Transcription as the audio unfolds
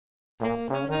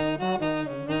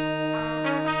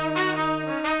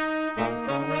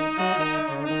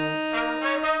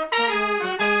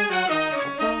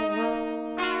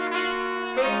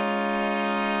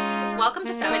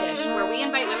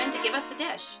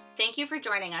Thank you for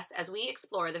joining us as we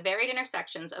explore the varied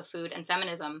intersections of food and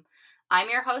feminism. I'm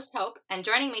your host, Hope, and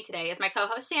joining me today is my co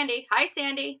host, Sandy. Hi,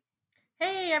 Sandy.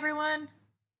 Hey everyone.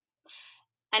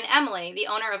 And Emily, the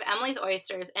owner of Emily's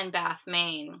Oysters in Bath,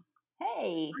 Maine.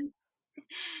 Hey.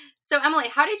 So, Emily,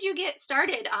 how did you get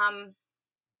started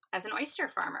as an oyster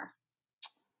farmer?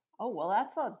 Oh, well,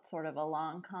 that's a sort of a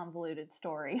long, convoluted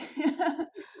story.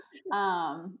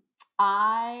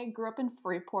 I grew up in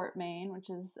Freeport, Maine,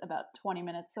 which is about 20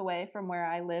 minutes away from where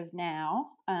I live now.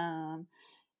 And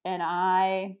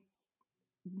I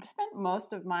spent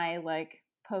most of my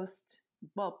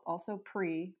also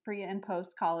pre and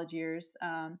post college years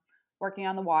working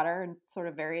on the water in sort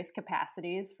of various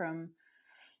capacities, from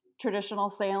traditional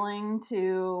sailing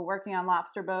to working on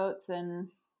lobster boats.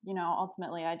 And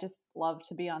ultimately I just love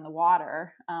to be on the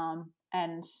water.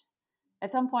 And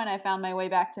at some point I found my way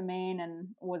back to Maine and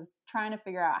was trying to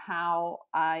figure out how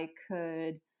I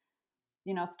could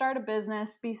start a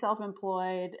business, be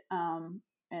self-employed,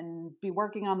 and be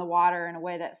working on the water in a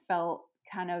way that felt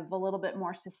kind of a little bit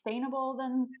more sustainable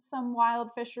than some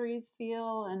wild fisheries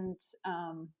feel, and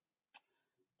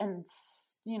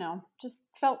just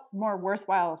felt more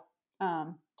worthwhile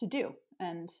to do.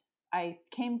 And I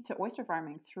came to oyster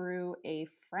farming through a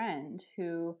friend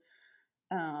who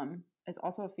is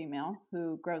also a female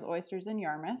who grows oysters in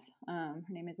Yarmouth. Her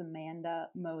name is Amanda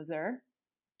Moser,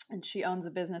 and she owns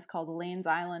a business called Lane's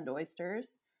Island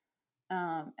Oysters.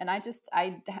 And I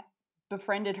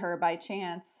befriended her by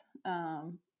chance,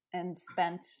 and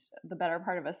spent the better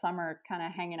part of a summer kind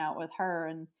of hanging out with her.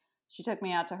 And she took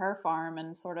me out to her farm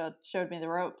and sort of showed me the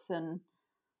ropes and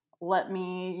let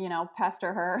me,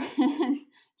 pester her and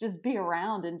just be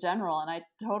around in general. And I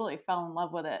totally fell in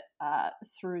love with it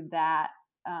through that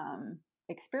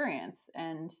experience.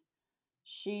 And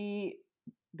she,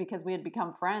 because we had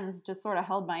become friends, just sort of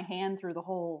held my hand through the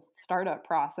whole startup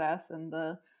process and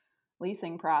the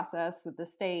leasing process with the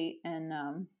state.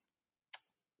 And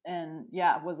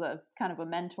yeah, was a kind of a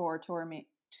mentor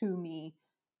to me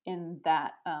in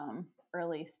that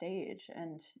early stage.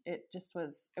 And it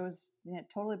was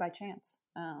totally by chance,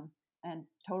 and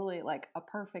totally like a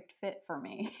perfect fit for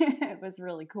me. It was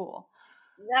really cool.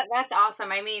 That's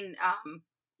awesome. I mean,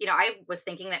 I was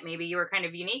thinking that maybe you were kind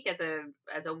of unique as a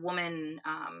woman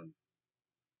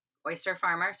oyster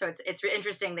farmer. So it's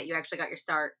interesting that you actually got your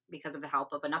start because of the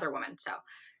help of another woman. So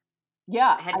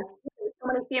Yeah, I had so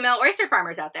many female oyster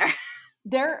farmers out there.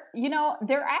 there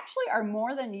actually are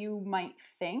more than you might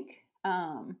think.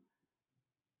 And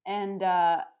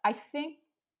I think,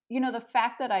 the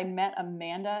fact that I met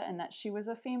Amanda and that she was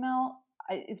a female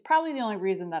is probably the only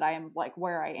reason that I am like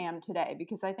where I am today.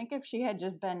 Because I think if she had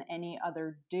just been any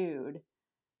other dude,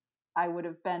 I would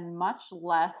have been much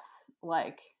less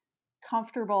like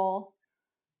comfortable.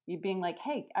 You being like,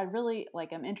 hey, I really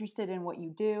like, I'm interested in what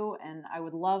you do, and I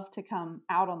would love to come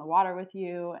out on the water with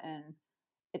you. And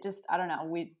it just, I don't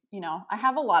know, I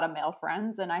have a lot of male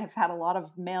friends and I have had a lot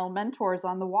of male mentors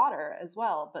on the water as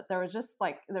well. But there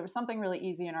was something really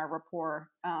easy in our rapport,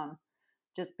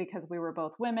 just because we were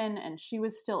both women and she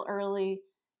was still early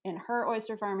in her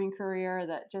oyster farming career,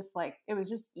 that just like, it was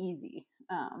just easy.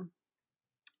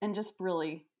 And just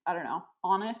really, I don't know,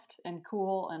 honest and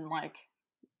cool. And like,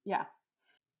 yeah.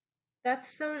 That's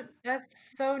so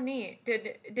neat.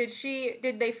 Did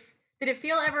it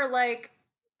feel ever like,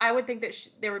 I would think that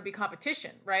there would be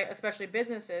competition, right? Especially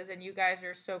businesses, and you guys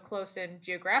are so close in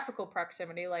geographical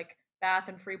proximity, like Bath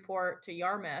and Freeport to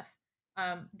Yarmouth.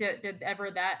 Did ever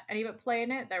that any of it play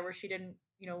in it, that where she didn't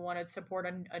want to support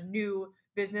a new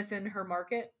business in her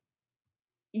market?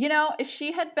 If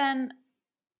she had been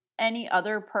any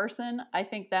other person, I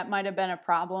think that might have been a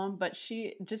problem. But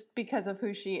she, just because of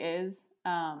who she is,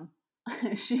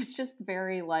 she's just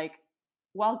very like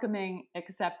welcoming,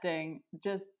 accepting,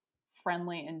 just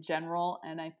friendly in general.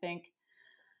 And I think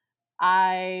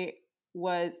I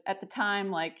was at the time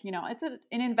like, it's an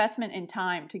investment in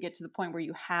time to get to the point where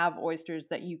you have oysters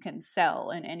that you can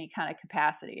sell in any kind of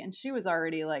capacity. And she was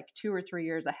already like 2 or 3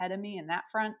 years ahead of me in that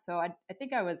front. So I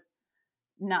think I was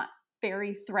not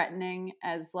very threatening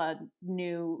as a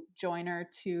new joiner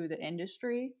to the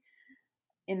industry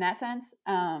in that sense.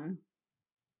 And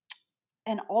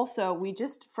also, we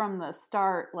just from the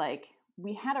start, like,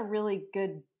 we had a really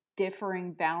good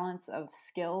differing balance of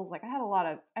skills. Like, I have a lot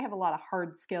of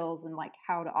hard skills and like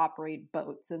how to operate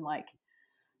boats and like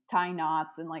tie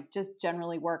knots and like just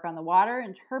generally work on the water.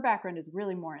 And her background is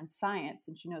really more in science,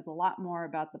 and she knows a lot more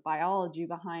about the biology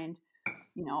behind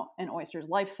an oyster's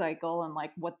life cycle and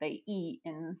like what they eat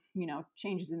and,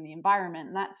 changes in the environment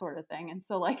and that sort of thing. And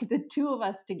so like the two of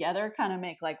us together kind of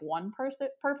make like one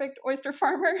perfect oyster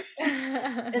farmer.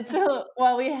 And so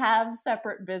while we have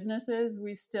separate businesses,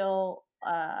 we still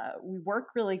we work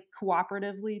really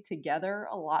cooperatively together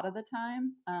a lot of the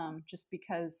time, just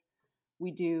because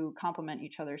we do complement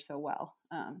each other so well.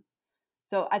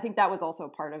 So I think that was also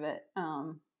part of it.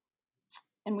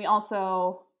 And we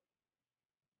also,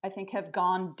 I think, have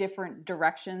gone different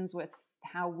directions with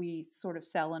how we sort of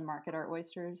sell and market our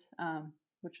oysters,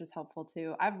 which was helpful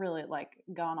too. I've really like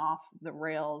gone off the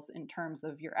rails in terms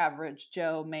of your average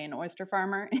Joe Maine oyster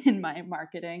farmer in my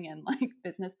marketing and like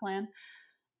business plan.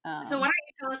 So why don't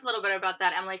you tell us a little bit about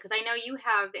that, Emily? Because I know you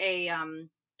have a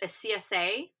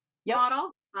CSA Yep.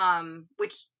 model,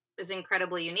 which is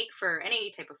incredibly unique for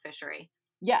any type of fishery.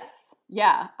 Yes.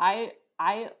 Yeah. I,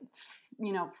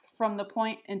 from the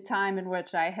point in time in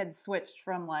which I had switched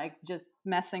from like just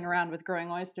messing around with growing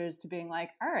oysters to being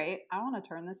like, all right, I want to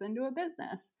turn this into a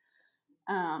business.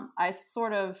 I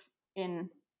sort of and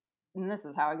this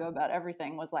is how I go about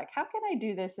everything, was like, how can I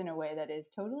do this in a way that is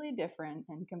totally different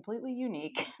and completely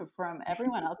unique from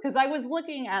everyone else? Because I was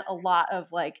looking at a lot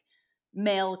of like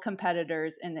male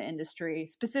competitors in the industry,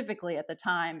 specifically at the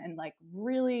time, and like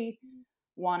really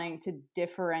wanting to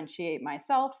differentiate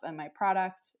myself and my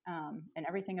product, and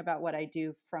everything about what I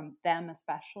do from them,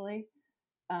 especially.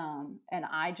 And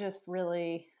I just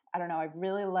really, I don't know, I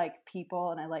really like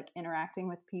people and I like interacting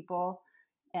with people.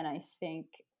 And I think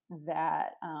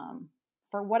that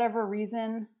for whatever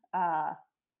reason,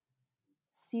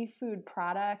 seafood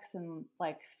products and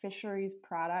like fisheries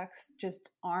products just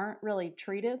aren't really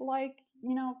treated like,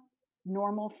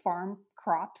 normal farm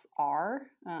crops are.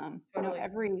 Totally.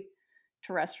 Every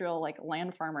terrestrial like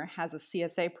land farmer has a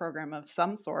CSA program of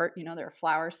some sort. There are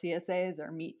flour CSAs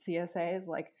or meat CSAs.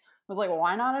 Like, I was like, well,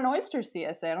 why not an oyster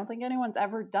CSA? I don't think anyone's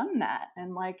ever done that.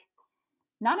 And like,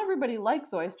 not everybody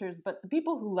likes oysters, but the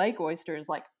people who like oysters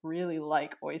like really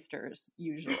like oysters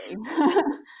usually.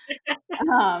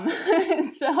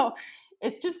 And so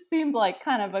it just seemed like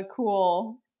kind of a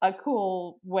cool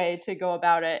way to go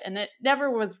about it. And it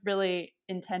never was really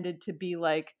intended to be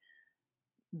like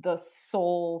the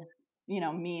sole,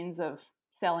 means of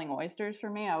selling oysters for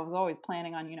me. I was always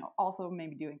planning on, also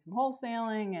maybe doing some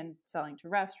wholesaling and selling to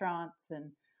restaurants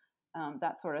and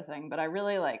that sort of thing. But I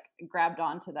really like grabbed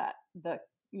onto that, the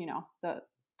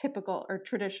typical or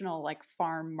traditional like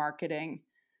farm marketing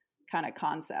kind of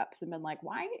concepts, and been like,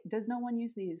 why does no one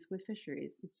use these with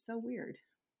fisheries? It's so weird.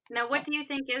 Now, what do you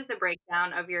think is the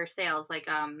breakdown of your sales? Like,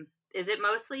 is it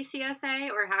mostly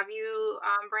CSA, or have you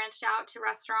branched out to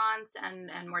restaurants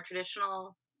and more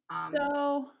traditional?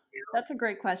 So that's a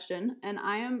great question, and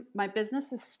my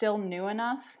business is still new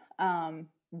enough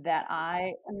that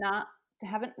I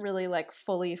haven't really like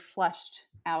fully fleshed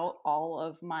out all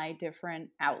of my different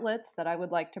outlets that I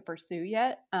would like to pursue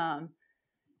yet.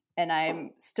 And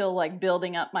I'm still like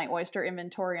building up my oyster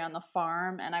inventory on the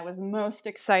farm. And I was most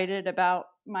excited about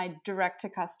my direct to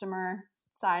customer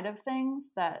side of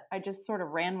things, that I just sort of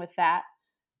ran with that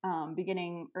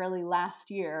beginning early last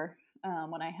year,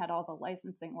 when I had all the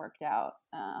licensing worked out.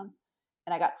 And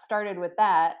I got started with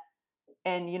that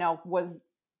and, was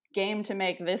game to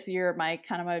make this year my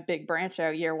big branch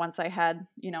out year once I had,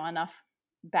 enough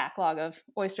backlog of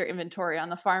oyster inventory on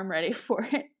the farm ready for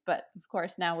it. But of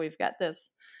course, now we've got this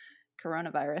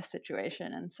coronavirus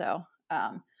situation. And so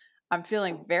I'm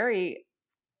feeling very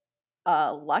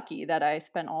lucky that I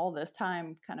spent all this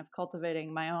time kind of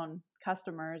cultivating my own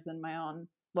customers and my own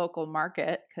local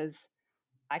market, because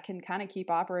I can kind of keep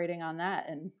operating on that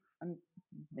and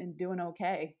I'm doing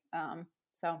okay.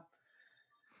 So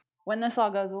when this all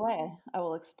goes away, I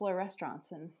will explore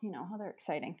restaurants and, other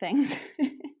exciting things.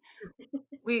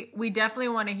 We definitely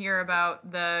want to hear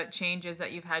about the changes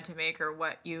that you've had to make, or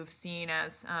what you've seen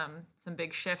as some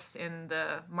big shifts in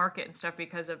the market and stuff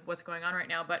because of what's going on right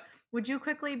now. But would you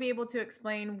quickly be able to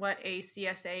explain what a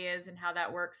CSA is and how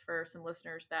that works for some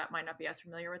listeners that might not be as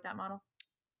familiar with that model?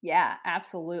 Yeah,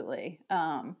 absolutely.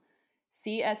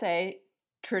 CSA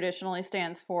traditionally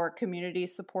stands for Community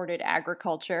Supported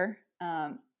Agriculture.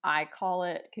 I call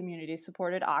it Community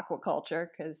Supported Aquaculture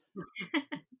because,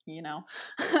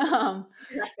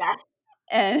 Like that.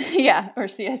 and yeah, or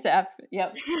CSF.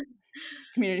 Yep.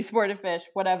 Community supported fish,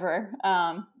 whatever.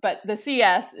 But the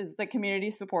CS is the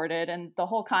community supported, and the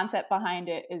whole concept behind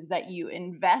it is that you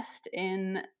invest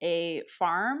in a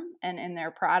farm and in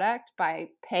their product by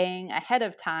paying ahead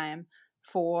of time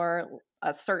for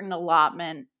a certain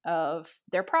allotment of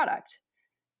their product.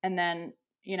 And then,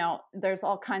 there's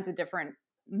all kinds of different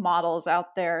models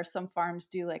out there. Some farms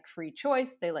do like free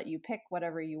choice. They let you pick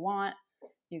whatever you want.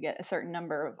 You get a certain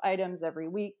number of items every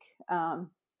week.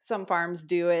 Some farms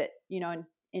do it,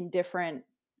 in different,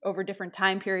 over different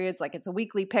time periods, like it's a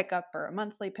weekly pickup or a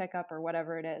monthly pickup or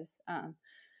whatever it is.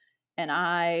 And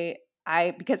I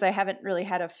because I haven't really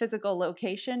had a physical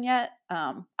location yet,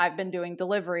 I've been doing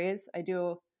deliveries. I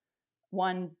do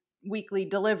one weekly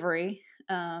delivery,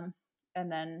 and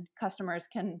then customers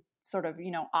can sort of,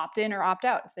 opt in or opt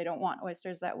out. If they don't want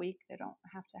oysters that week, they don't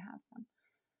have to have them.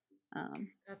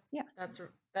 Yeah.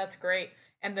 That's great.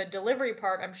 And the delivery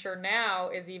part, I'm sure now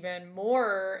is even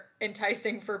more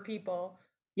enticing for people.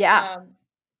 Yeah.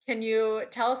 Can you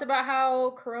tell us about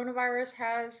how coronavirus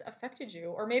has affected you,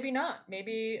 or maybe not?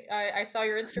 Maybe I saw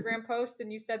your Instagram post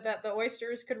and you said that the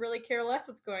oysters could really care less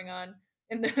what's going on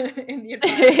in the in the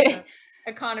environment,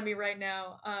 economy right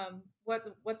now.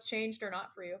 What's changed or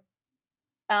not for you?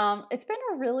 It's been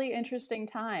a really interesting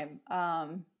time.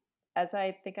 As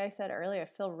I think I said earlier, I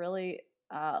feel really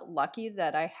lucky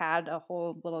that I had a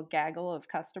whole little gaggle of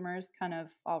customers kind of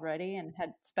already and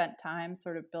had spent time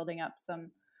sort of building up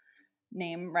some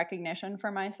name recognition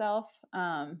for myself.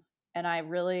 And I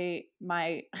really,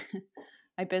 my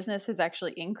my business has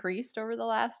actually increased over the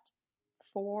last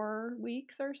 4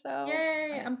 weeks or so.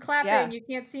 Yay! I'm clapping. Yeah. You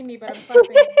can't see me, but I'm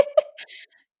clapping.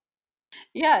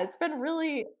 Yeah, it's been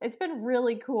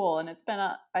really cool, and it's been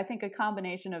I think a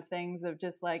combination of things, of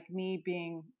just like me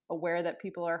being aware that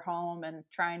people are home and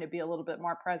trying to be a little bit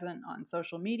more present on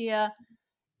social media,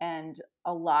 and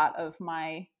a lot of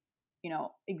my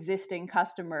existing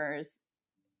customers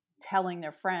telling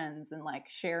their friends and like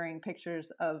sharing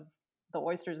pictures of the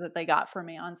oysters that they got from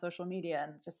me on social media,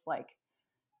 and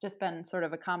just been sort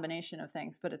of a combination of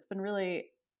things. But it's been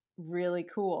really, really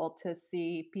cool to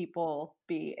see people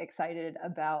be excited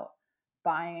about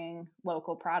buying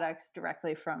local products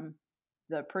directly from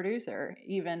the producer,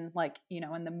 even like,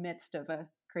 in the midst of a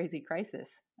crazy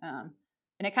crisis. And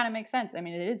it kind of makes sense. I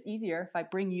mean, it is easier if I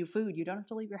bring you food, you don't have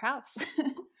to leave your house.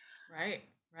 Right,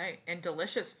 right. And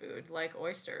delicious food like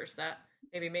oysters that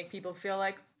maybe make people feel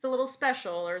like it's a little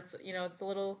special, or it's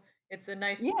a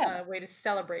nice Yeah. way to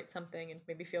celebrate something and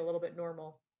maybe feel a little bit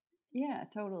normal. Yeah,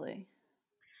 totally.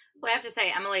 Well, I have to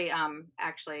say, Emily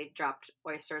actually dropped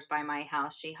oysters by my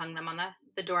house. She hung them on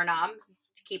the doorknob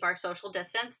to keep our social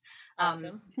distance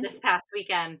Awesome. this past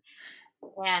weekend.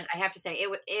 And I have to say,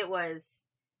 it was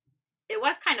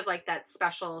kind of like that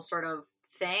special sort of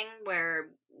thing where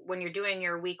when you're doing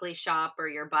your weekly shop or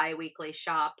your bi-weekly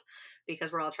shop,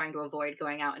 because we're all trying to avoid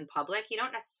going out in public, you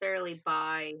don't necessarily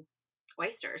buy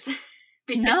oysters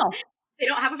because No. they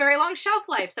don't have a very long shelf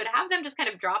life. So to have them just kind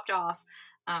of dropped off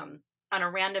on a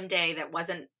random day that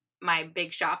wasn't my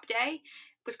big shop day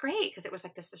was great, because it was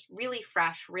like this really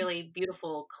fresh, really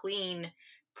beautiful, clean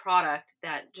product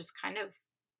that just kind of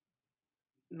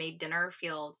made dinner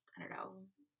feel, I don't know,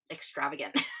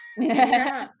 extravagant.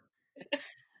 Yeah.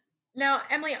 Now,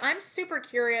 Emily, I'm super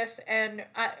curious, and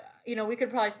we could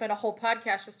probably spend a whole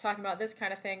podcast just talking about this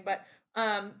kind of thing. But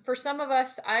for some of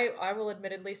us, I will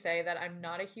admittedly say that I'm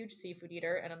not a huge seafood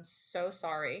eater, and I'm so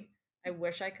sorry. I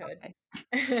wish I could.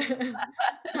 Okay.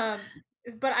 um,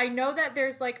 but I know that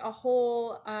there's like a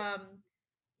whole,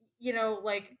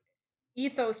 like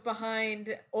ethos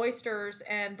behind oysters,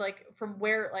 and like from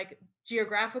where, like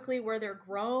geographically where they're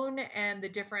grown, and the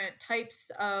different types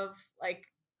of like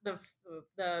the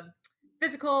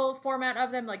physical format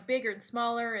of them, like bigger and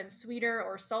smaller and sweeter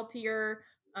or saltier.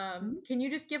 Can you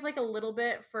just give like a little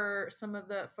bit for some of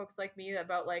the folks like me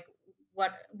about like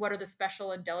what are the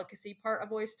special and delicacy part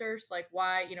of oysters, like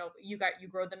why you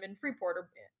grow them in Freeport, or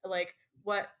like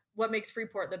what makes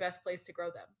Freeport the best place to grow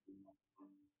them?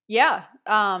 Yeah.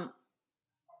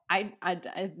 I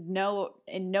know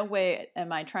in no way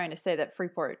am I trying to say that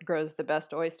Freeport grows the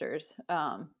best oysters.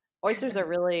 Oysters are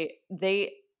really,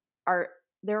 are,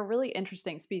 they're a really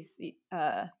interesting species,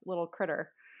 little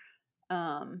critter.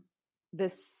 Um, the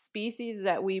species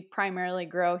that we primarily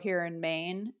grow here in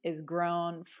Maine is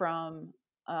grown from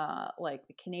like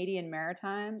the Canadian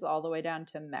Maritimes all the way down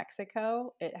to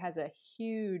Mexico. It has a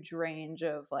huge range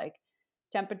of like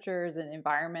temperatures and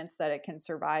environments that it can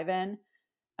survive in.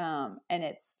 And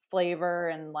its flavor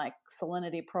and like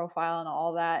salinity profile and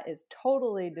all that is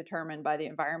totally determined by the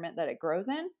environment that it grows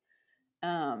in.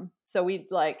 So we,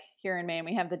 like here in Maine,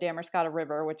 we have the Damascotta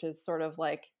River, which is sort of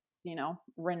like,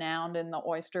 renowned in the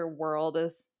oyster world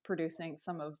as producing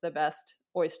some of the best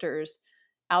oysters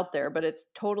out there, but it's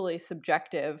totally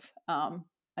subjective,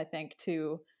 I think,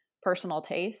 to personal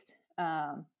taste.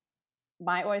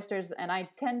 My oysters, and I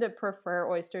tend to prefer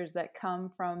oysters that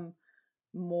come from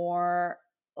more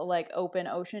like open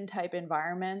ocean type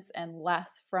environments and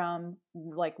less from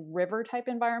like river type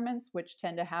environments, which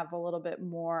tend to have a little bit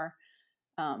more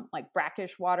like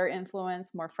brackish water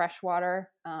influence, more fresh water.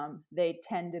 They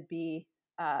tend to be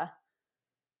I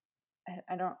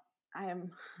don't I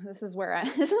am this is where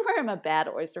this is where I'm a bad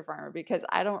oyster farmer, because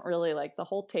I don't really like the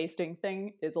whole tasting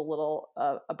thing is a little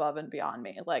above and beyond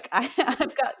me. Like I've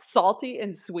got salty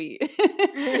and sweet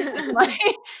my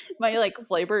my like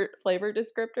flavor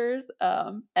descriptors,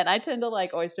 and I tend to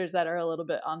like oysters that are a little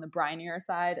bit on the brinier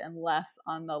side and less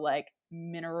on the like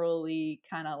minerally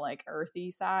kind of like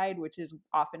earthy side, which is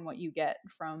often what you get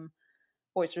from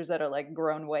oysters that are like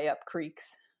grown way up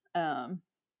creeks.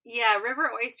 Yeah,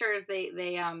 river oysters,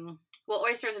 well,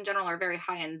 oysters in general are very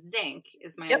high in zinc,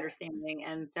 is my Yep. understanding.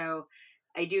 And so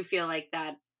I do feel like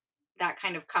that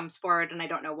kind of comes forward, and I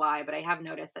don't know why, but I have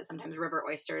noticed that sometimes river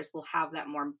oysters will have that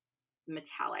more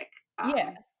metallic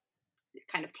Yeah.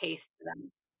 kind of taste to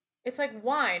them. It's like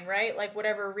wine, right? Like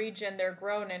whatever region they're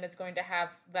grown in is going to have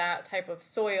that type of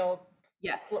soil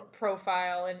Yes.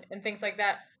 profile and things like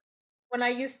that. When I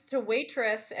used to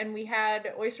waitress and we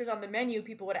had oysters on the menu,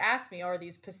 people would ask me, are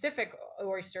these Pacific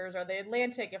oysters? Are they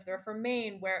Atlantic? If they're from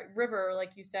Maine, where river,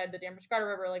 like you said, the Damariscotta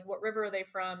River, like what river are they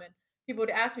from? And people would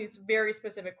ask me very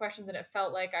specific questions, and it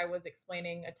felt like I was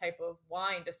explaining a type of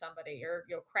wine to somebody, or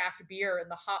craft beer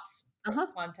and the hops Uh-huh.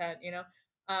 content.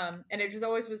 And it just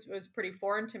always was pretty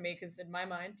foreign to me, because in my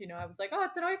mind, I was like, oh,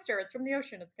 it's an oyster, it's from the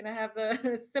ocean, it's gonna have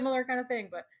a similar kind of thing,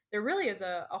 but there really is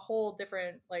a whole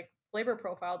different like flavor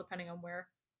profile depending on where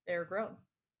they're grown.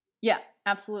 Yeah,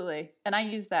 absolutely. And I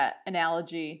use that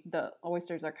analogy. The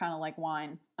oysters are kind of like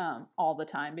wine, all the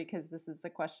time, because this is the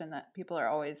question that people are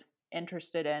always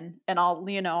interested in. And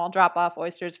I'll drop off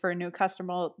oysters for a new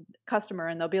customer,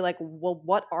 and they'll be like, "Well,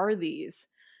 what are these?"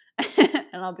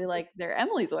 And I'll be like, "They're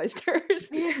Emily's oysters."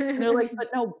 And they're like, "But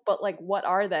no, but like, what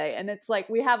are they?" And it's like,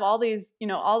 we have all these,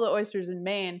 all the oysters in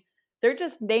Maine, they're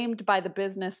just named by the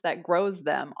business that grows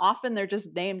them. Often they're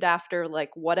just named after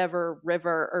like whatever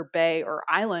river or bay or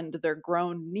island they're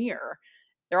grown near.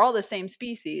 They're all the same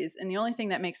species, and the only thing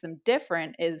that makes them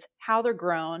different is how they're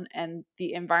grown and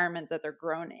the environment that they're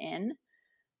grown in.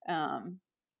 Um,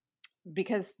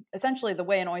 because essentially the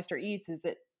way an oyster eats is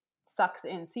it sucks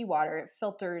in seawater, it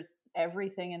filters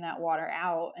everything in that water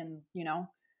out, and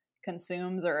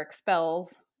consumes or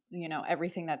expels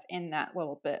everything that's in that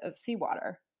little bit of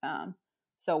seawater.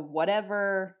 So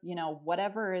whatever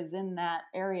is in that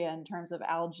area in terms of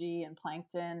algae and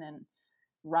plankton and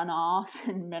runoff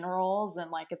and minerals,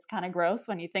 and like, it's kind of gross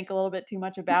when you think a little bit too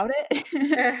much about it.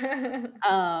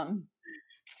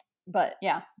 But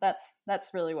yeah,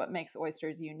 that's really what makes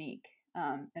oysters unique,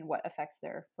 and what affects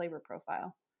their flavor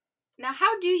profile. Now,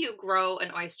 how do you grow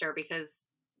an oyster? Because,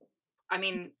 I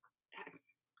mean,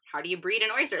 how do you breed an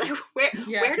oyster? Like, where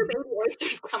Yeah. do baby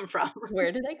oysters come from?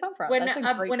 Where do they come from? When That's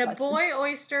a great when a question. boy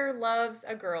oyster loves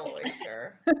a girl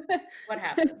oyster, what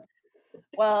happens?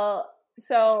 Well,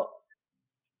 so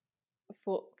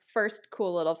first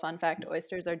cool little fun fact,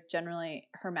 oysters are generally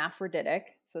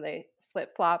hermaphroditic, so they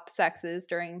flip-flop sexes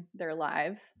during their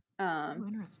lives, Oh,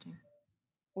 interesting.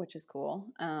 which is cool.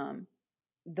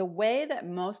 The way that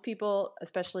most people,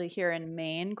 especially here in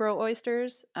Maine, grow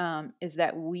oysters, is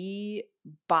that we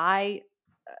buy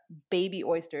baby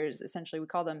oysters. Essentially, we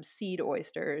call them seed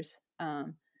oysters,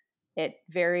 at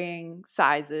varying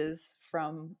sizes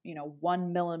from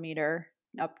 1 millimeter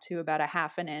up to about a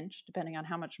half an inch, depending on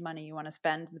how much money you want to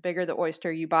spend. The bigger the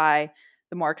oyster you buy,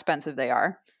 the more expensive they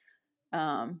are,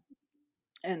 and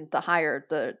the higher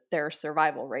their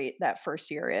survival rate that first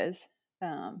year is.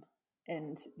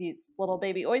 And these little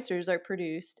baby oysters are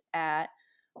produced at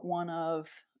one of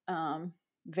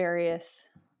various.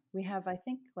 We have, I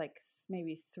think, like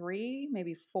maybe 3,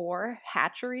 maybe 4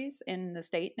 hatcheries in the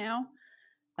state now,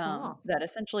 Cool. that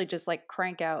essentially just like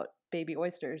crank out baby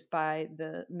oysters by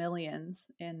the millions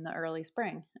in the early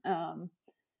spring.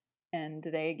 And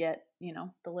they get,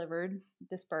 delivered,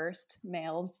 dispersed,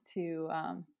 mailed to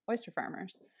oyster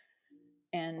farmers.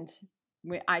 And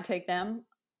I take them.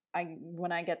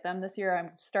 When I get them this year,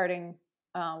 I'm starting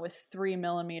with 3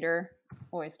 millimeter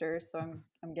oysters. So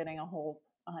I'm getting a whole,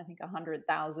 I think,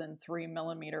 100,000 3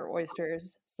 millimeter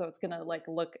oysters. So it's gonna like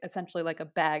look essentially like a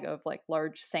bag of like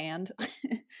large sand.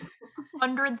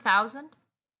 100,000?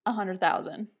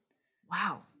 100,000.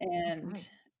 Wow. And Okay.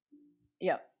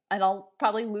 yep, and I'll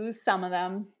probably lose some of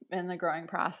them in the growing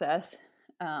process,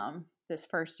 this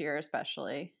first year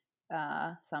especially.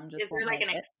 Some just Is there won't like make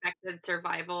an it. expected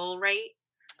survival rate?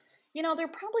 There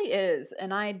probably is,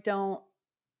 and I'm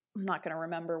not going to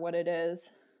remember what it is.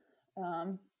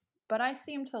 But I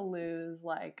seem to lose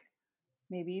like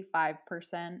maybe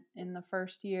 5% in the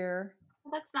first year.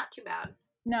 Well, that's not too bad.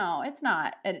 No, it's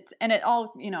not. And it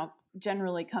all,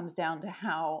 generally comes down to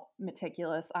how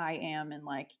meticulous I am in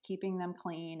like keeping them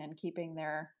clean and keeping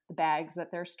the bags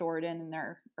that they're stored in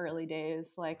their early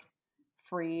days like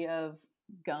free of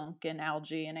gunk and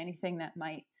algae and anything that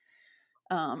might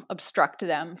obstruct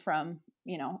them from,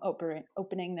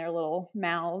 opening their little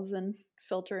mouths and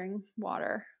filtering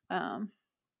water. And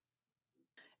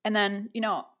then,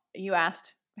 you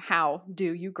asked, how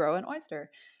do you grow an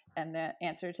oyster? And the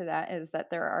answer to that is that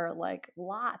there are like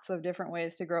lots of different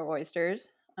ways to grow oysters,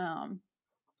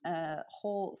 a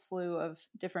whole slew of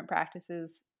different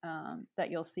practices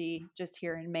that you'll see just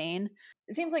here in Maine.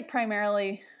 It seems like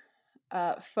primarily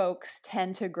folks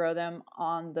tend to grow them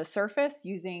on the surface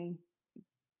using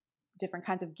different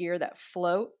kinds of gear that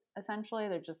float. Essentially,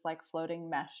 they're just like floating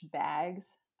mesh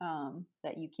bags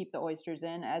that you keep the oysters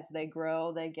in. As they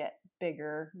grow, they get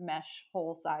bigger mesh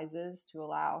hole sizes to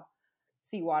allow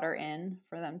seawater in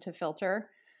for them to filter.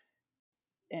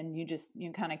 And you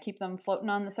kind of keep them floating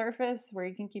on the surface where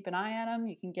you can keep an eye at them,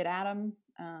 you can get at them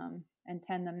and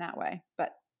tend them that way.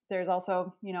 But there's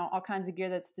also, all kinds of gear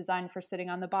that's designed for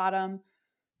sitting on the bottom.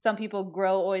 Some people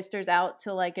grow oysters out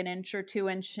to like 1 inch or 2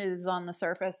 inches on the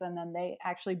surface, and then they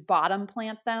actually bottom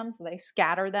plant them. So they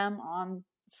scatter them on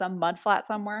some mud flat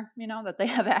somewhere, that they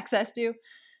have access to,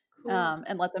 Cool.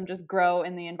 And let them just grow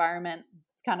in the environment.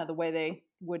 It's kind of the way they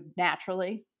would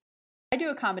naturally. I do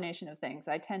a combination of things.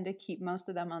 I tend to keep most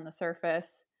of them on the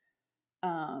surface.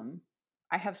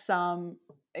 I have some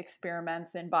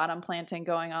experiments in bottom planting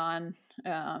going on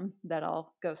that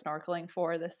I'll go snorkeling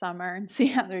for this summer and see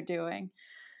how they're doing.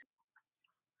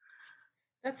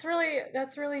 That's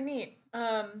really neat.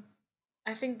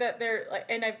 I think that they're like,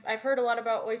 and I've heard a lot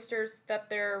about oysters that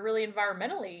they're really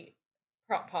environmentally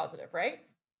positive, right?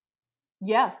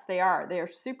 Yes, they are. They are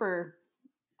super.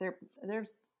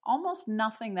 There's almost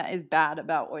nothing that is bad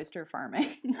about oyster farming,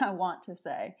 I want to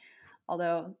say,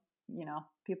 although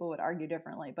people would argue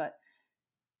differently. But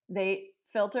they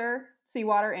filter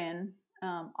seawater in.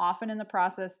 Often in the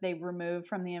process, they remove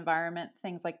from the environment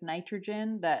things like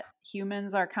nitrogen that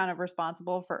humans are kind of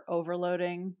responsible for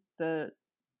overloading the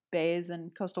bays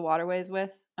and coastal waterways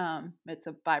with. It's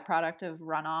a byproduct of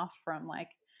runoff from like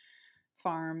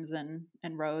farms and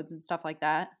roads and stuff like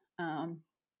that.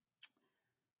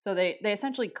 So they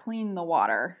essentially clean the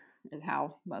water is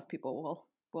how most people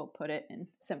will put it in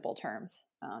simple terms,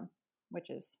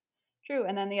 which is true.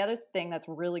 And then the other thing that's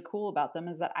really cool about them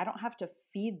is that I don't have to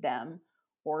feed them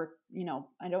or,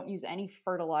 I don't use any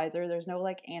fertilizer. There's no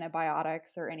like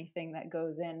antibiotics or anything that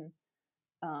goes in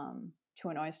to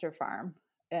an oyster farm.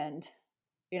 And,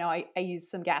 I use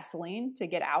some gasoline to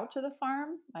get out to the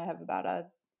farm. I have about a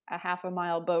half a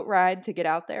mile boat ride to get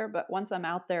out there. But once I'm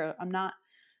out there, I'm not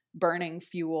burning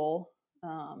fuel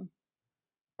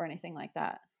or anything like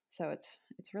that. So it's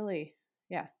really,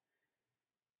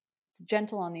 it's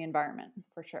gentle on the environment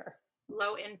for sure.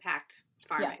 Low impact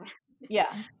farming.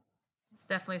 Yeah. It's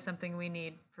definitely something we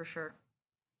need for sure.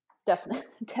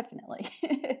 Definitely.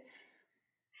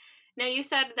 Now you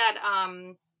said that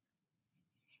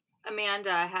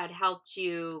Amanda had helped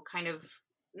you kind of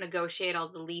negotiate all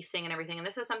the leasing and everything. And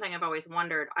this is something I've always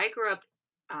wondered. I grew up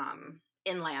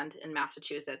inland in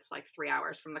Massachusetts, like 3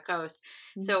 hours from the coast.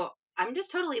 Mm-hmm. So I'm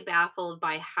just totally baffled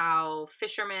by how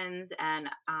fishermen's and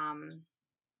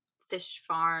fish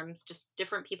farms, just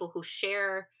different people who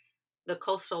share the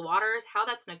coastal waters, how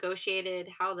that's negotiated,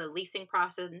 how the leasing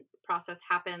process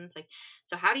happens. Like,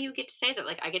 so how do you get to say that,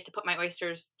 like, I get to put my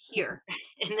oysters here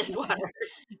in this water?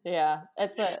 Yeah,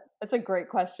 it's a great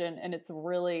question, and it's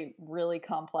really, really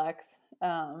complex.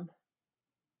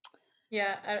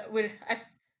 Yeah,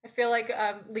 I feel like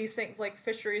leasing, like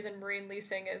fisheries and marine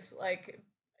leasing, is like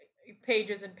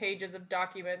pages and pages of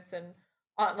documents, and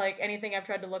like anything I've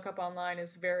tried to look up online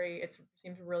it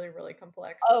seems really, really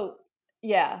complex. Oh,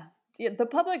 yeah. The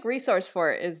public resource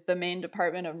for it is the Maine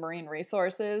Department of Marine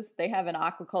Resources. They have an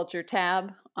aquaculture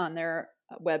tab on their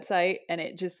website, and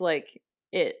it just like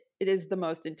it is the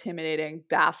most intimidating,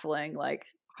 baffling, like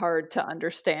hard to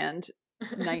understand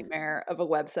nightmare of a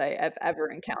website I've ever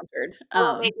encountered.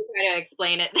 Well, maybe try to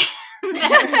explain it.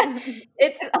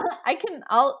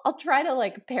 I'll try to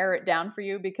like pare it down for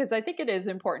you, because I think it is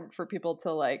important for people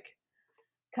to like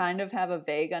kind of have a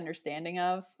vague understanding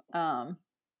of,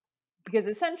 because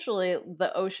essentially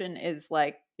the ocean is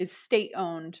state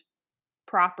owned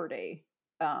property.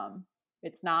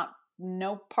 It's not,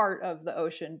 no part of the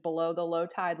ocean below the low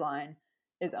tide line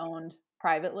is owned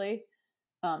privately.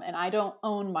 And I don't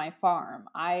own my farm.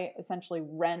 I essentially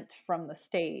rent from the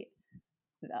state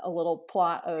a little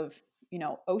plot of,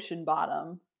 ocean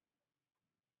bottom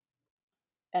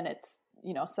and it's,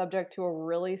 subject to a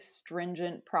really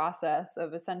stringent process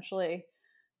of essentially,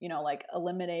 like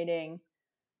eliminating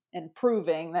and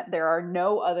proving that there are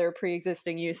no other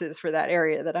pre-existing uses for that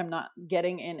area, that I'm not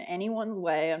getting in anyone's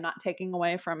way. I'm not taking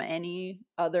away from any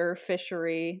other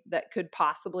fishery that could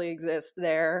possibly exist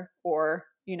there, or,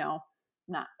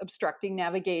 not obstructing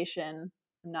navigation,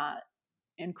 not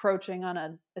encroaching on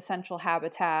an essential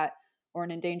habitat or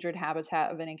an endangered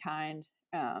habitat of any kind.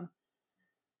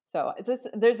 So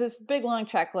there's this big long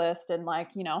checklist, and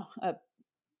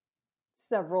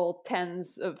several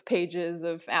tens of pages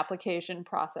of application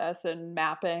process and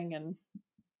mapping and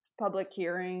public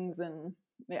hearings, and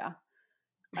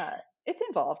it's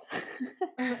involved.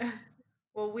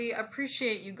 Well, we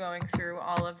appreciate you going through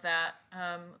all of that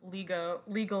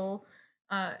legal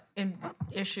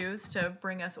issues to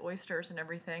bring us oysters and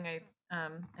everything.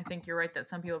 I think you're right that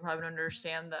some people probably don't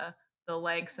understand the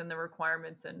lengths and the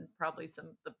requirements, and probably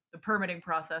the permitting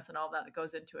process and all that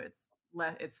goes into it.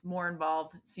 It's more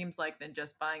involved, it seems like, than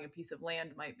just buying a piece of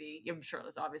land might be. I'm sure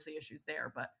there's obviously issues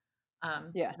there, but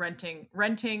renting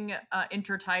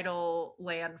intertidal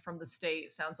land from the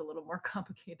state sounds a little more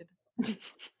complicated.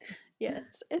 Yeah,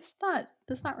 it's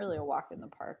not really a walk in the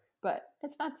park, but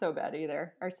it's not so bad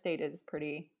either. Our state is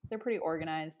they're pretty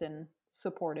organized and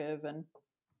supportive and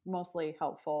mostly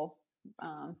helpful.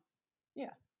 Yeah,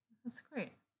 That's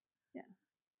great.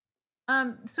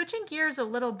 Yeah. Switching gears a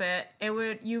little bit,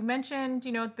 you mentioned,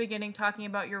 at the beginning, talking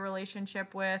about your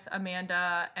relationship with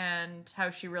Amanda and how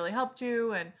she really helped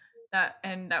you, and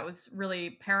that was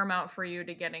really paramount for you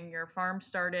to getting your farm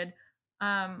started.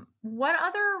 What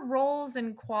other roles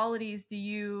and qualities do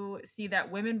you see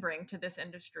that women bring to this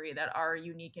industry that are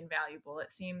unique and valuable?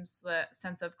 It seems the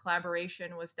sense of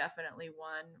collaboration was definitely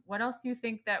one. What else do you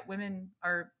think that women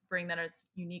bring that it's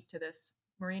unique to this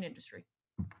marine industry?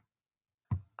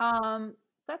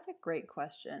 That's a great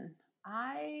question.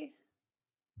 I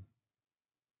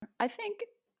think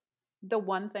the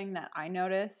one thing that I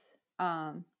notice,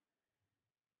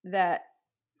 that,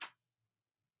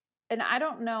 and I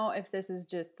don't know if this is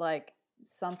just like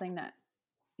something that,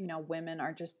 women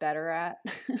are just better at.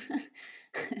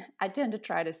 I tend to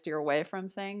try to steer away from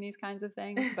saying these kinds of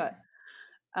things, but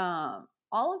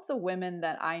all of the women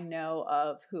that I know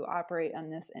of who operate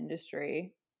in this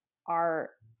industry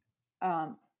are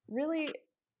really,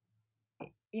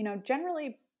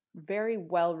 generally very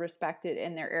well respected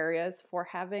in their areas for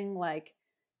having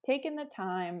taken the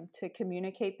time to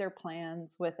communicate their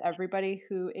plans with everybody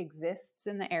who exists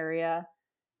in the area,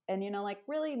 and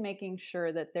really making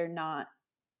sure that they're not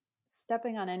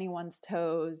stepping on anyone's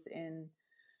toes in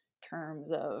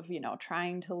terms of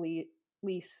trying to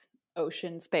lease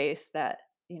ocean space that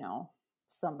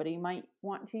somebody might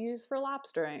want to use for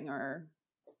lobstering, or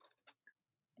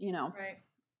Right.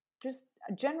 just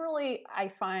generally, I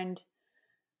find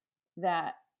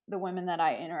that the women that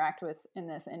I interact with in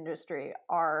this industry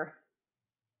are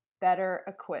better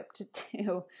equipped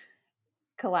to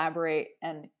collaborate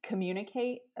and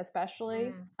communicate,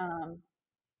 especially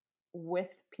with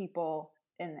people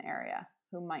in the area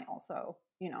who might also,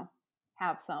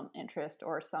 have some interest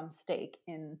or some stake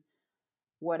in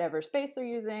whatever space they're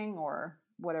using, or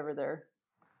whatever their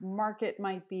market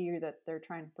might be that they're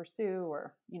trying to pursue,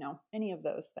 or any of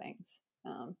those things.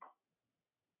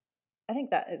 I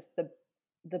think that is the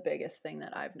biggest thing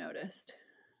that I've noticed.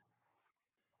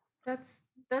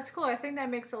 That's cool. I think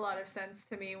that makes a lot of sense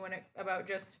to me about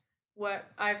just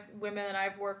women that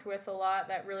I've worked with a lot,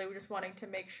 that really were just wanting to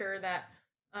make sure that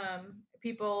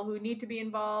people who need to be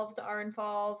involved are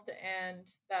involved, and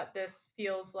that this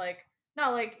feels like,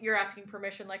 not like you're asking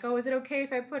permission, like, oh, is it okay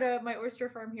if I put my oyster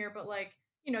farm here, but like,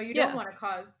 you don't Yeah. want to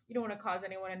cause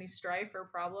anyone any strife or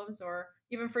problems, or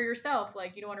even for yourself,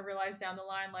 like you don't want to realize down the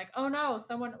line, like, oh no,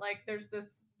 someone, like, there's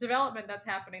this development that's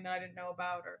happening that I didn't know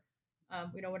about, or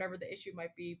whatever the issue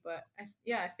might be. But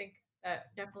I think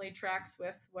that definitely tracks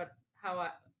with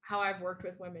how I've worked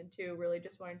with women too. Really,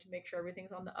 just wanting to make sure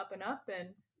everything's on the up and up,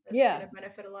 and this is going to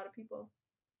benefit a lot of people.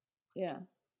 Yeah.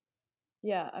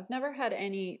 I've never had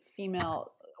any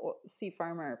female sea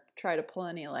farmer try to pull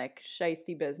any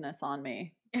shisty business on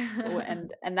me,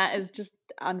 and that is just,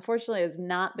 unfortunately, is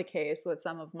not the case with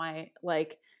some of my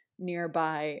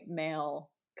nearby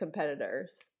male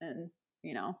competitors and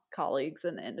colleagues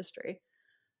in the industry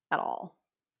at all,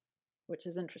 which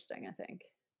is interesting, I think.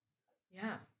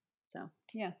 Yeah. So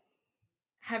yeah.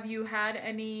 Have you had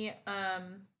any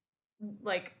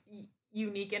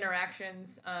unique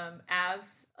interactions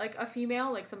as like a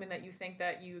female, like something that you think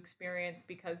that you experienced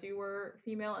because you were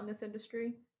female in this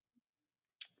industry,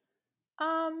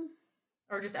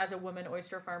 or just as a woman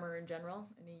oyster farmer in general?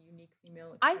 Any unique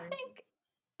female experiences?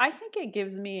 I think it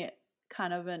gives me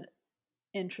kind of an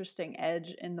interesting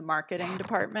edge in the marketing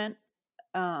department,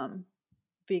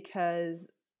 because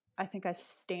I think I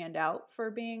stand out for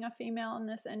being a female in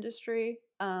this industry.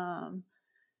 And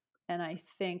I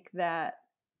think that,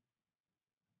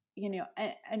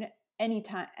 and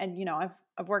anytime, and,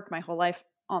 I've worked my whole life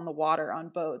on the water on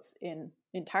boats in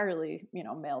entirely,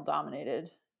 male dominated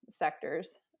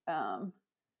sectors. And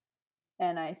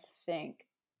I think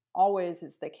always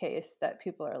is the case that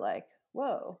people are like,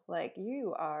 whoa, like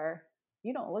you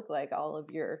don't look like all of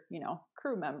your,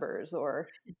 crew members, or,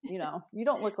 you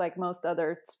don't look like most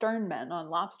other stern men on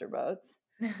lobster boats.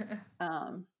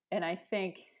 And I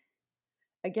think,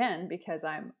 again, because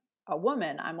I'm a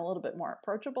woman, I'm a little bit more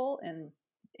approachable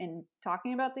in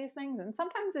talking about these things. And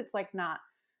sometimes it's like not,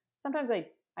 sometimes I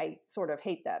sort of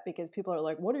hate that, because people are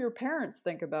like, what do your parents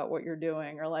think about what you're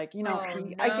doing? Or like, Oh,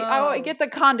 I no. get the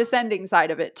condescending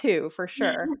side of it too, for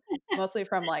sure. Mostly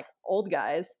from like old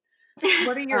guys.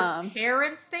 What do your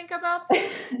parents think about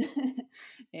this?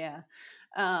 Yeah.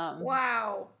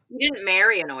 Wow. You didn't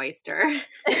marry an oyster.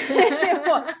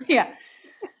 Well, yeah.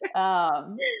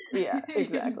 Yeah,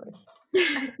 exactly.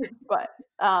 But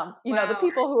the Wow.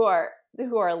 people who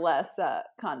are less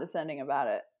condescending about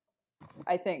it,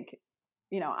 I think,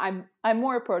 I'm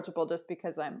more approachable just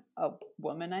because I'm a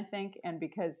woman, I think, and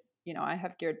because, I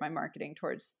have geared my marketing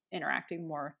towards interacting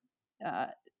more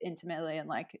intimately and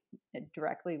like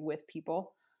directly with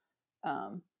people.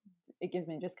 It gives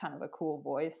me just kind of a cool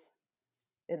voice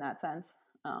in that sense.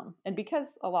 And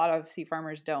because a lot of sea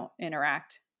farmers don't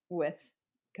interact with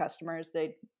customers,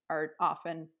 they are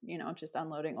often, just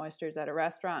unloading oysters at a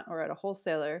restaurant or at a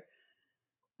wholesaler.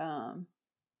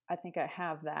 I think I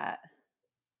have that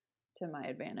to my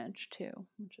advantage too,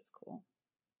 which is cool.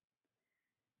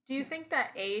 Do you think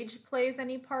that age plays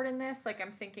any part in this? Like,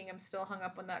 I'm still hung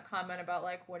up on that comment about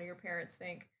like, what do your parents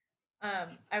think?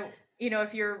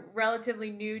 If you're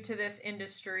relatively new to this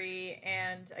industry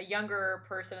and a younger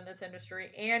person in this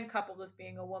industry, and coupled with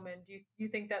being a woman, do you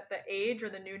think that the age or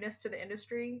the newness to the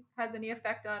industry has any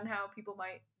effect on how people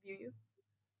might view you?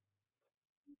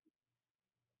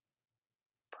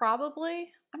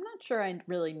 Probably. I'm not sure I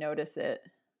really notice it.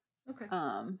 Okay.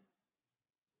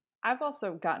 I've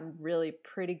also gotten really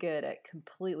pretty good at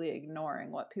completely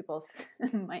ignoring what people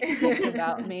might think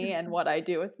about me and what I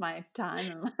do with my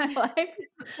time and my life.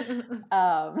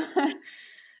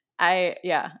 I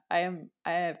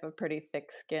have a pretty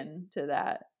thick skin to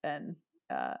that, and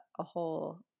a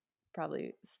whole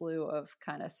probably slew of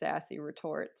kind of sassy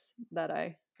retorts that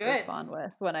I Good. respond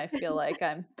with when I feel like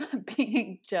I'm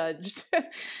being judged.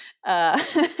 uh,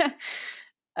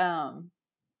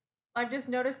 I've just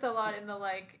noticed a lot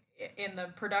in the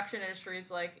production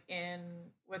industries, like in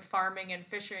with farming and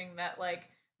fishing, that like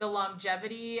the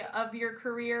longevity of your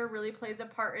career really plays a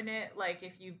part in it. Like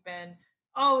if you've been,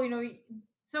 oh,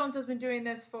 so and so's been doing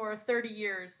this for 30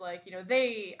 years, like,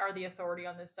 they are the authority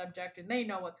on this subject and they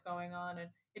know what's going on. And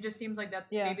it just seems like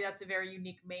yeah. maybe that's a very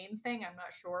unique Maine thing. I'm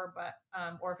not sure, but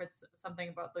or if it's something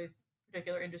about these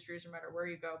particular industries, no matter where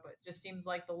you go. But it just seems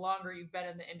like the longer you've been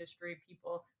in the industry,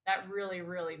 people, that really,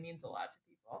 really means a lot to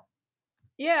people.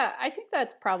 Yeah, I think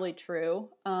that's probably true.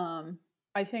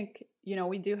 I think,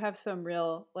 we do have some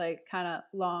real, like, kind of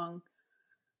long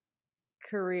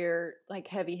career, like,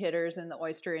 heavy hitters in the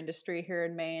oyster industry here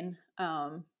in Maine,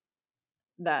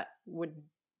 that would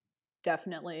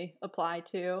definitely apply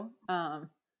to.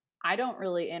 I don't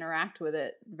really interact with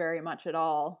it very much at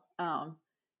all.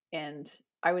 And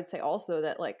I would say also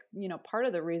that, like, part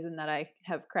of the reason that I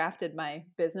have crafted my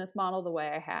business model the way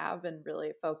I have, and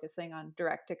really focusing on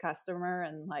direct to customer,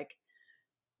 and like,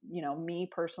 me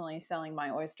personally selling my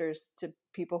oysters to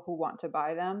people who want to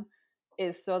buy them,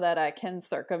 is so that I can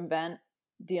circumvent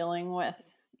dealing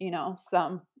with,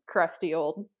 some crusty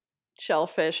old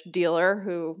shellfish dealer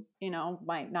who,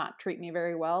 might not treat me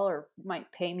very well, or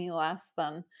might pay me less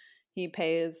than he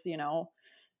pays,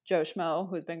 Joe Schmo,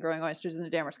 who's been growing oysters in the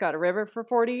Damariscotta River for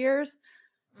 40 years.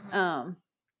 Mm-hmm.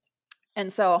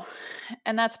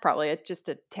 And that's probably just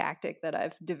a tactic that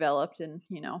I've developed in,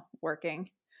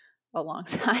 working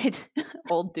alongside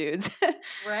old dudes,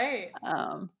 Right.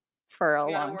 for a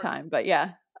You gotta long work. time. But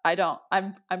yeah,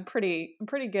 I'm pretty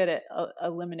good at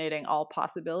eliminating all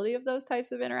possibility of those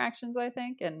types of interactions, I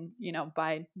think. And,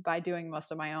 by doing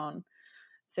most of my own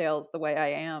sales the way I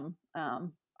am,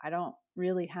 I don't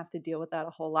really have to deal with that a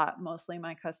whole lot. Mostly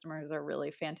my customers are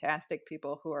really fantastic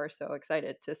people who are so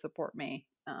excited to support me.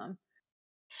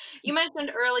 You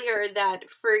mentioned earlier that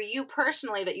for you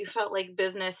personally, that you felt like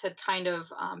business had kind of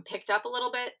picked up a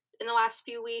little bit in the last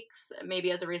few weeks,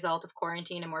 maybe as a result of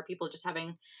quarantine and more people just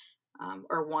having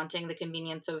or wanting the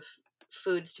convenience of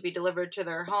foods to be delivered to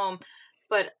their home.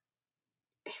 But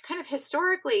kind of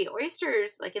historically,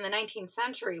 oysters, like in the 19th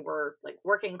century, were like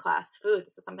working class food.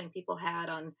 This is something people had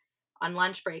on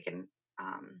lunch break. And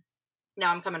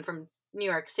now I'm coming from New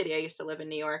York City. I used to live in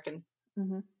New York, and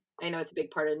Mm-hmm. I know it's a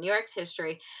big part of New York's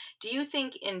history. Do you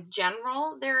think in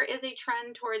general there is a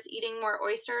trend towards eating more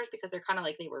oysters because they're kind of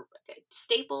like they were like a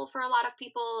staple for a lot of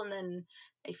people, and then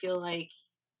I feel like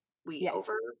we Yes.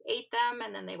 overate them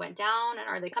and then they went down, and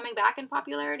are they coming back in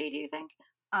popularity, do you think?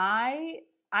 I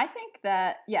think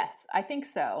that, yes, I think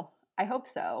so. I hope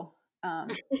so.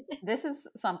 This is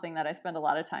something that I spend a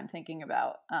lot of time thinking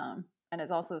about, and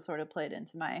has also sort of played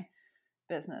into my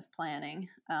business planning.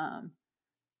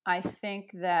 I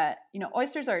think that,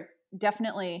 oysters are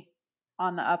definitely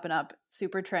on the up and up,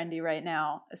 super trendy right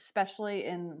now, especially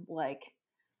in like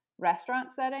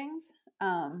restaurant settings,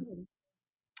 Mhm.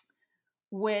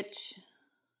 which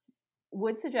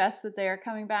would suggest that they are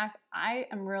coming back. I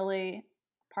am really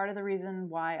part of the reason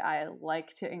why I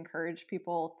like to encourage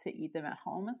people to eat them at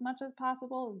home as much as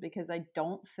possible is because I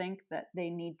don't think that they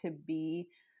need to be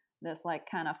this like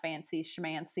kind of fancy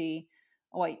schmancy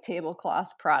white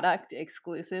tablecloth product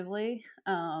exclusively.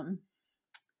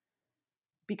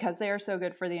 Because they are so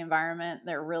good for the environment,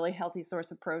 they're a really healthy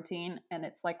source of protein, and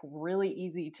it's like really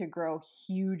easy to grow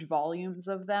huge volumes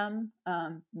of them.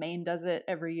 Maine does it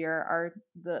every year.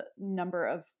 The number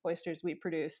of oysters we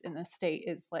produce in the state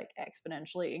is like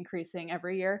exponentially increasing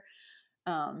every year.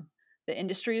 The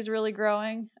industry is really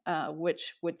growing,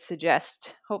 which would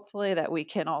suggest hopefully that we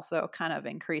can also kind of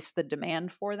increase the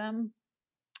demand for them.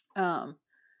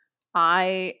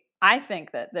 I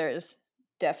think that there's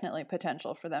definitely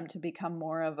potential for them to become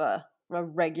more of a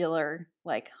regular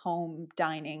like home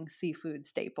dining seafood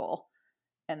staple,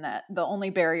 and that the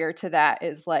only barrier to that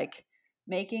is like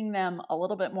making them a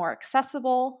little bit more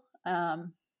accessible,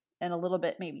 and a little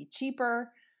bit maybe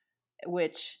cheaper,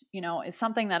 which is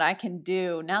something that I can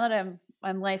do now that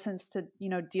I'm licensed to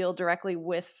deal directly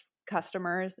with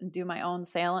customers and do my own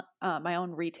sale, my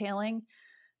own retailing.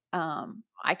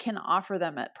 I can offer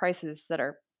them at prices that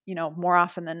are, more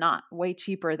often than not, way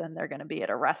cheaper than they're going to be at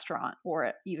a restaurant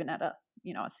or even at a,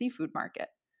 a seafood market.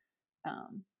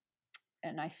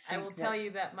 And I I will think tell that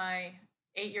you that my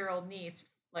 8-year-old niece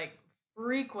like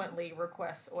frequently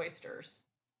requests oysters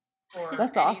for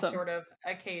that's any awesome. sort of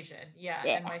occasion. Yeah,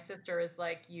 Yeah. and my sister is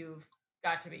like, "You've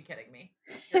got to be kidding me.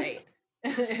 You're 8."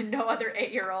 And no other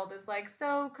 8-year-old is like,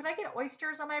 "So, could I get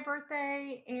oysters on my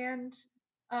birthday and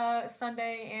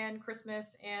Sunday and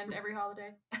Christmas and every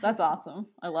holiday?" That's awesome.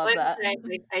 I love Well, that.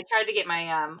 I tried to get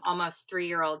my almost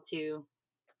 3-year-old to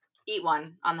eat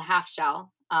one on the half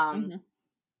shell. Mm-hmm.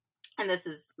 And this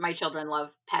is, my children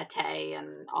love pate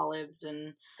and olives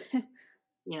and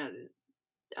you know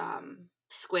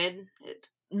squid. It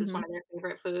is Mm-hmm. one of their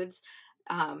favorite foods.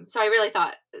 So I really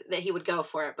thought that he would go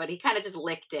for it, but he kind of just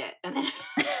licked it and then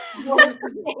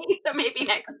so maybe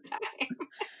next time.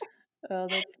 Oh,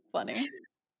 that's funny.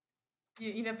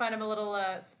 You know, find him a little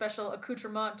special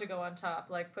accoutrement to go on top,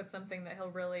 like put something that he'll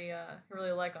really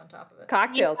like on top of it. Yeah,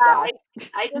 Cocktail sauce.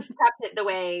 I just prepped it the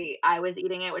way I was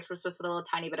eating it, which was just a little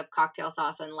tiny bit of cocktail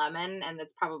sauce and lemon, and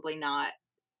that's probably not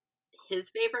his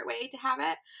favorite way to have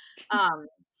it.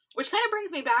 Which kind of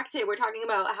brings me back to, we're talking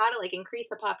about how to like increase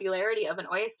the popularity of an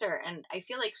oyster, and I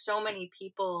feel like so many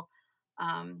people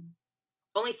um,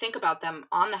 only think about them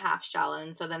on the half shell,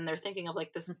 and so then they're thinking of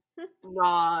like this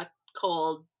raw,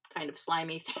 cold, kind of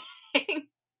slimy thing.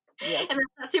 Yep. And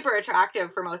that's not super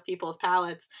attractive for most people's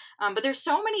palates. But there's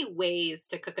so many ways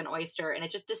to cook an oyster, and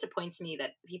it just disappoints me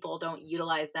that people don't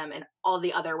utilize them in all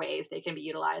the other ways they can be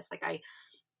utilized. Like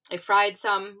I fried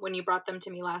some when you brought them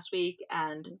to me last week,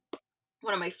 and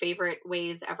one of my favorite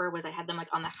ways ever was I had them like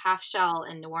on the half shell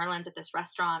in New Orleans at this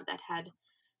restaurant that had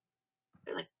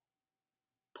like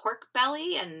pork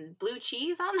belly and blue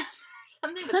cheese on them or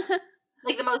something. But,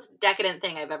 like the most decadent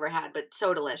thing I've ever had, but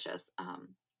so delicious.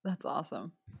 That's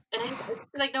awesome. And I feel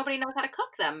like nobody knows how to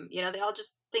cook them. They all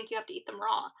just think you have to eat them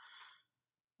raw.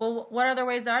 Well, what other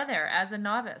ways are there as a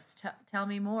novice? Tell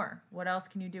me more. What else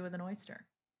can you do with an oyster?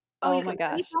 Oh, Oh you my can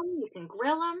braise gosh. them, you can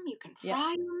grill them, you can Yep.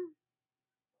 fry them.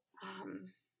 Um,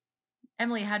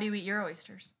 Emily, how do you eat your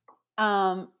oysters?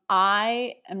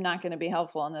 I am not going to be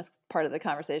helpful in this part of the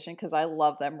conversation because I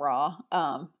love them raw.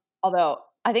 Although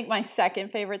I think my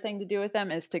second favorite thing to do with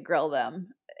them is to grill them,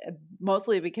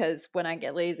 mostly because when I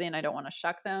get lazy and I don't want to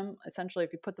shuck them, essentially,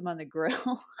 if you put them on the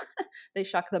grill, they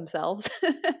shuck themselves.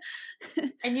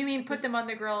 And you mean put them on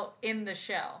the grill in the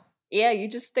shell? Yeah, you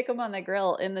just stick them on the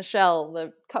grill in the shell,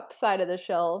 the cup side of the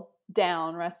shell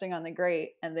down, resting on the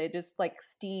grate, and they just like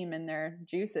steam in their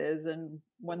juices. And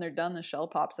when they're done, the shell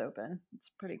pops open.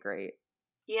 It's pretty great.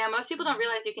 Yeah, most people don't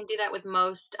realize you can do that with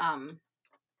most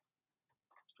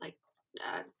like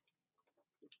uh,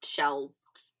 shell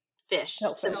fish,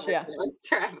 Shellfish, yeah.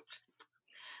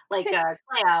 like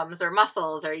clams or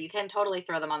mussels, or you can totally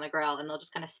throw them on the grill and they'll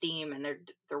just kind of steam, and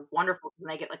they're wonderful, and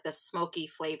they get like this smoky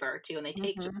flavor too, and they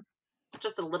take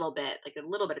just a little bit, like a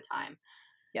little bit of time.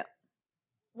 Yep.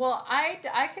 Well,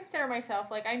 I consider myself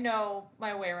like I know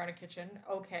my way around a kitchen.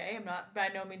 Okay, I'm not by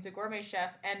no means a gourmet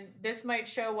chef, and this might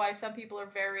show why some people are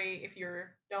very. If you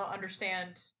don't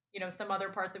understand, some other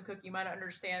parts of cooking, you might not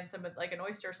understand some of like an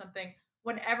oyster or something.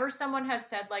 Whenever someone has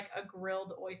said like a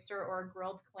grilled oyster or a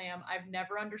grilled clam, I've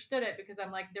never understood it because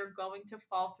I'm like they're going to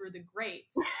fall through the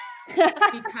grates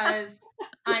because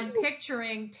I'm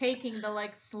picturing taking the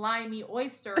like slimy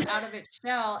oyster out of its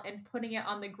shell and putting it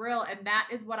on the grill, and that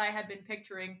is what I had been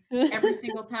picturing every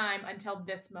single time until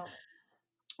this moment.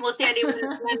 Well, Sandy, when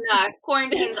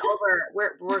quarantine's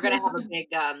over, we're gonna have a big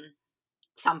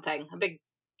something, a big,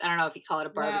 I don't know if you call it a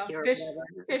barbecue or whatever,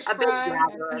 fish a big fry.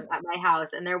 gather at my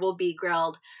house, and there will be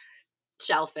grilled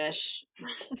shellfish.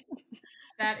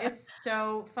 That is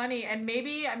so funny. And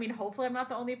maybe, I mean, hopefully I'm not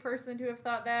the only person to have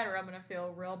thought that, or I'm going to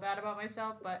feel real bad about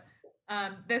myself. But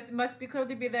this must be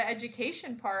clearly be the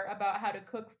education part about how to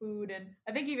cook food. And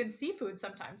I think even seafood,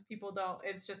 sometimes people don't,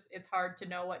 it's hard to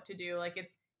know what to do. Like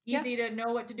it's Yeah. easy to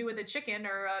know what to do with a chicken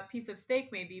or a piece of steak,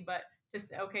 maybe, but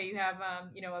just, okay, you have,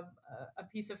 a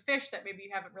piece of fish that maybe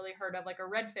you haven't really heard of, like a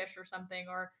redfish or something,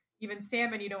 or even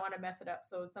salmon, you don't want to mess it up.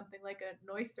 So it's something like an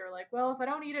oyster, like, well, if I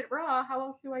don't eat it raw, how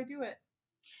else do I do it?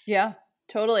 Yeah,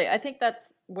 totally. I think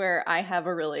that's where I have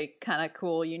a really kind of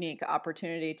cool, unique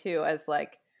opportunity too, as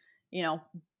like, you know,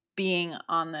 being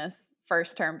on this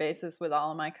first term basis with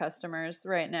all of my customers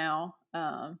right now.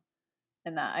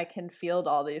 And that I can field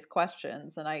all these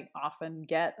questions, and I often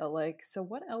get a like, so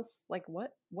what else? Like,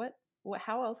 what,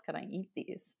 how else can I eat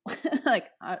these? Like,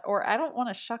 or I don't want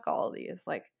to shuck all of these.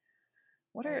 Like,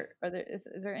 what are there? Is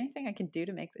there anything I can do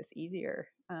to make this easier?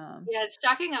 Yeah,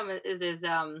 shocking is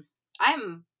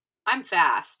I'm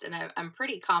fast, and I'm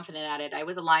pretty confident at it. I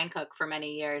was a line cook for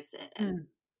many years, and Mm.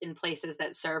 in places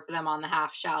that served them on the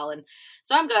half shell, and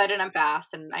so I'm good and I'm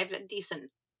fast, and I have a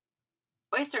decent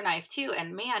oyster knife too.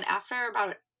 And man, after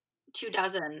about 2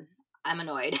 dozen, I'm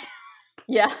annoyed.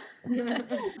 Yeah.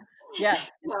 Yeah.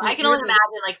 I can only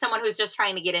imagine like someone who's just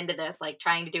trying to get into this, like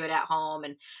trying to do it at home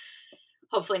and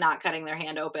hopefully not cutting their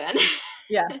hand open.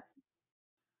 Yeah.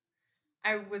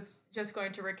 I was just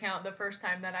going to recount the first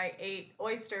time that I ate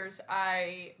oysters.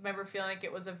 I remember feeling like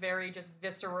it was a very just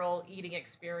visceral eating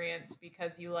experience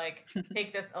because you like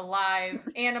take this alive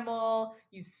animal,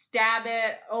 you stab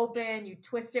it open, you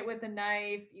twist it with a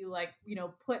knife, you like,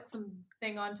 put some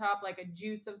thing on top like a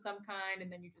juice of some kind,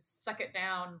 and then you just suck it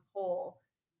down whole.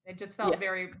 It just felt Yeah.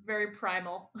 very, very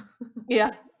primal.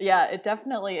 Yeah. Yeah. It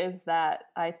definitely is that.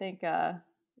 I think,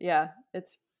 yeah,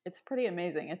 it's pretty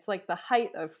amazing. It's like the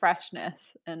height of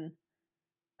freshness. And,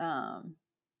 I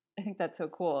think that's so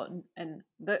cool. And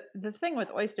the thing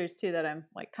with oysters too, that I'm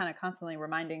like kind of constantly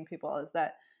reminding people is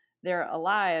that they're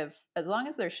alive. As long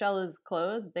as their shell is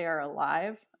closed, they are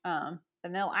alive. And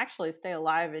they'll actually stay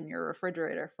alive in your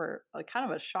refrigerator for like kind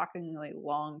of a shockingly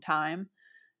long time.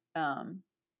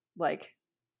 Like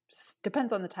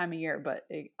depends on the time of year, but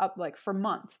up like for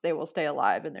months they will stay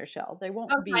alive in their shell. They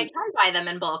won't Oh, I be. can buy them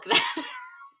in bulk then.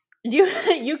 You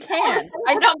can.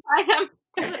 I don't buy them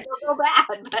because they'll go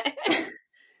bad, but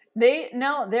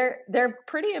they're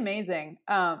pretty amazing.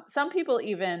 Some people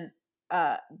even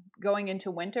going into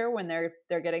winter when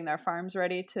they're getting their farms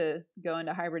ready to go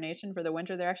into hibernation for the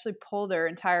winter, they actually pull their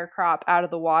entire crop out of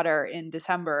the water in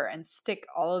December and stick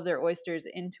all of their oysters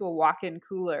into a walk-in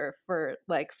cooler for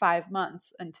like 5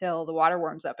 months until the water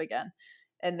warms up again,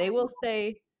 and they will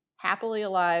stay happily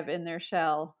alive in their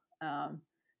shell.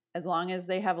 As long as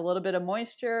they have a little bit of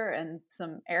moisture and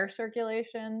some air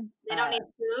circulation. they don't need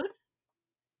food.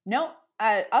 No,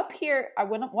 up here,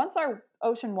 once our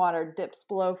ocean water dips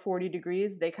below 40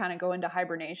 degrees, they kind of go into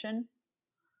hibernation.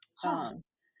 Huh.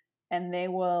 And they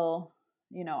will,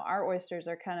 our oysters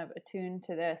are kind of attuned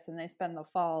to this, and they spend the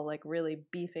fall like really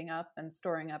beefing up and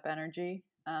storing up energy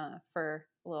for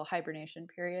a little hibernation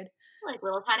period. Like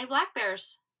little tiny black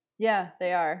bears. Yeah,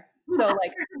 they are. So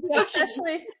like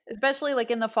especially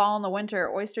like in the fall and the winter,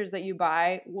 oysters that you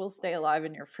buy will stay alive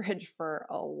in your fridge for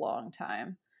a long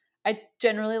time. I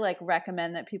generally like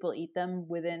recommend that people eat them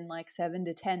within like 7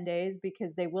 to 10 days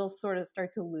because they will sort of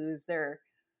start to lose their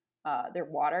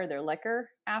water, their liquor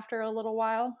after a little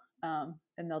while. And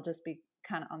they'll just be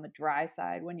kind of on the dry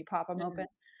side when you pop them open.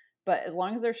 But as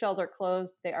long as their shells are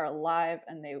closed, they are alive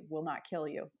and they will not kill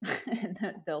you. And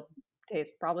they'll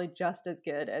taste probably just as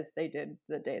good as they did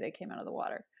the day they came out of the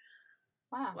water.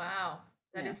 Wow. Wow.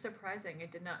 That Yeah. is surprising.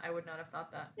 I would not have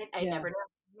thought that. I never knew.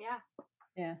 Yeah.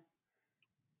 Yeah.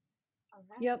 All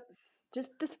right. Yep.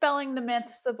 Just dispelling the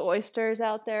myths of oysters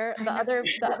out there. I The know. other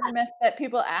myth that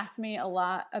people ask me a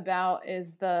lot about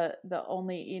is the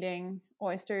only eating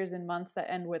oysters in months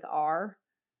that end with R.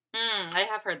 I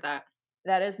have heard that.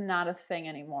 That is not a thing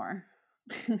anymore.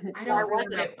 I Why don't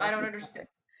wasn't it? I don't understand.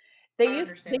 They I don't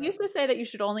used understand that. to say that you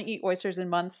should only eat oysters in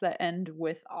months that end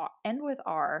with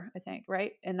R, I think,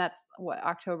 right? And that's what,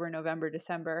 October, November,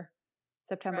 December,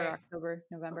 September, Right. October,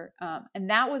 November. And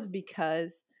that was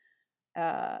because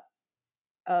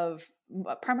of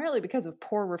primarily because of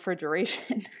poor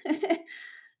refrigeration.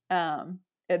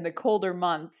 In the colder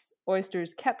months,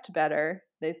 oysters kept better,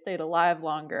 they stayed alive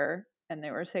longer, and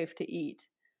they were safe to eat.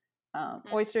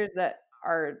 Oysters that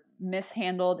are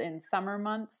mishandled in summer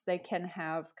months, they can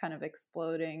have kind of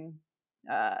exploding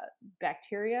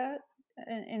bacteria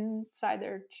inside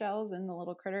their shells, in the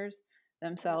little critters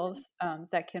themselves,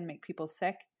 that can make people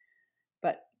sick.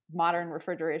 But modern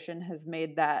refrigeration has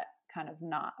made that kind of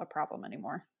not a problem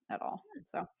anymore at all.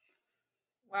 So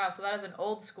Wow, so that is an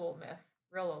old school myth.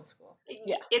 Real old school.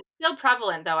 yeah, It's still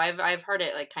prevalent though. I've heard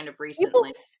it like kind of people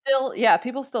recently.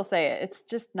 people still say it. It's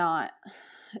just not.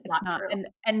 It's Not not. true.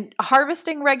 And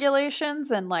harvesting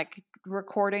regulations and like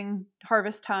recording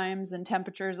harvest times and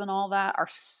temperatures and all that are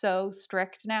so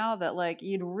strict now that like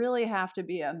you'd really have to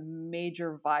be a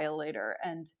major violator,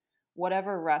 and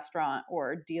whatever restaurant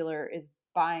or dealer is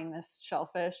buying this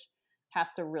shellfish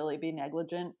has to really be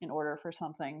negligent in order for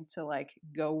something to like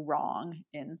go wrong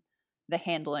in the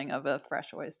handling of a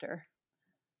fresh oyster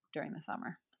during the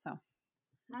summer. So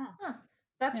Wow. Huh.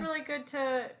 That's Yeah. really good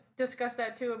to discuss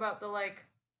that too, about the like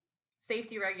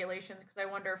safety regulations, because I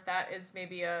wonder if that is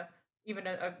maybe even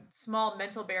a small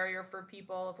mental barrier for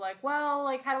people of like, well,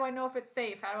 like how do I know if it's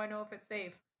safe? How do I know if it's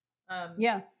safe?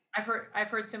 yeah. I've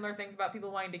heard similar things about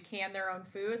people wanting to can their own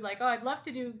food. Like, oh, I'd love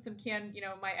to do some can,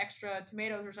 my extra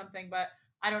tomatoes or something, but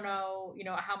I don't know,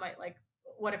 how my like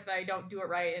what if I don't do it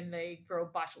right and they grow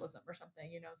botulism or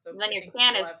something, So Then I your think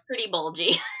can people is pretty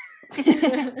bulgy.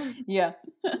 have Yeah.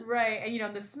 right,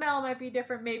 and the smell might be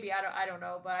different. Maybe I don't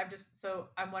know, but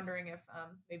I'm wondering if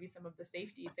maybe some of the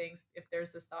safety things, if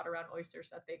there's this thought around oysters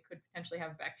that they could potentially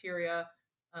have bacteria,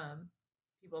 um,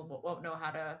 people won't know how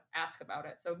to ask about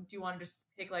it. So do you want to just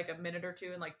take like a minute or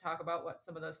two and like talk about what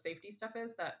some of the safety stuff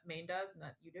is that Maine does and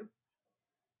that you do?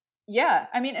 Yeah,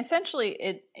 I mean, essentially,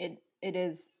 it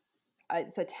is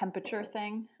it's a temperature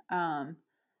thing.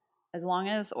 As long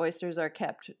as oysters are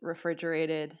kept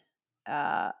refrigerated,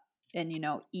 uh, and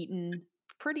eaten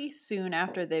pretty soon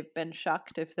after they've been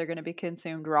shucked, if they're going to be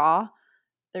consumed raw,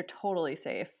 they're totally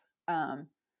safe.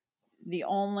 The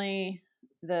only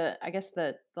I guess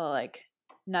the like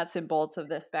nuts and bolts of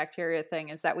this bacteria thing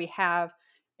is that we have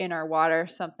in our water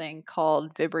something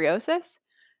called vibriosis,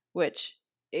 which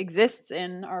exists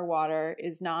in our water,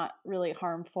 is not really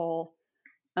harmful,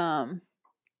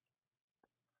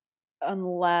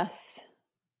 unless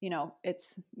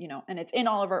it's and it's in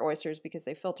all of our oysters because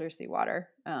they filter seawater.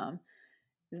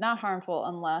 Is not harmful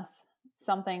unless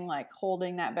something like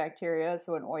holding that bacteria,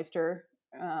 so an oyster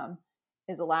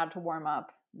is allowed to warm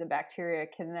up, the bacteria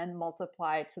can then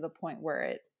multiply to the point where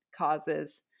it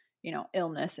causes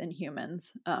illness in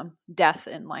humans, death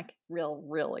in like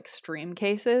real extreme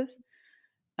cases.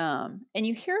 And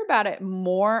you hear about it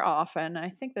more often. I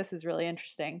think this is really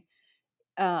interesting,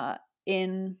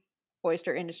 in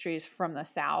oyster industries from the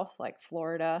South, like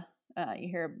Florida. You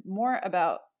hear more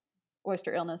about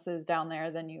oyster illnesses down there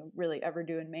than you really ever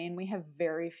do in Maine. We have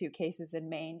very few cases in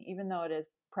Maine, even though it is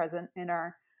present in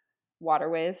our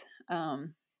waterways.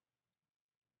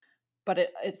 But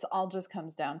it's all just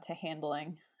comes down to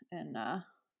handling and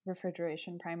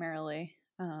refrigeration primarily.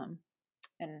 And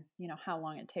how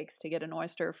long it takes to get an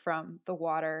oyster from the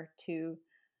water to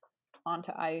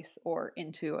onto ice or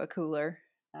into a cooler.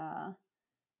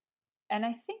 And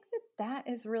I think that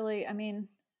is really, I mean,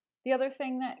 the other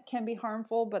thing that can be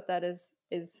harmful, but that is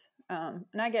and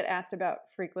I get asked about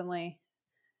frequently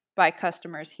by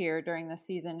customers here during the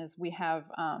season, is we have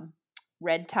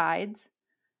red tides,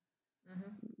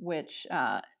 which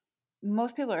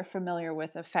most people are familiar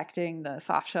with affecting the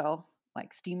softshell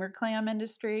like steamer clam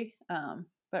industry.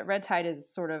 But red tide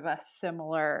is sort of a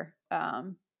similar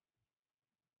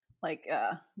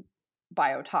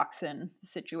biotoxin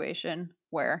situation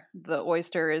where the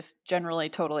oyster is generally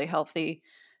totally healthy,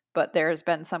 but there's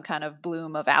been some kind of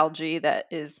bloom of algae that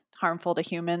is harmful to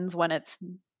humans when it's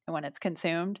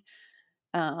consumed.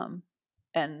 And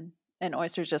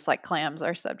oysters, just like clams,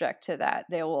 are subject to that.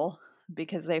 They will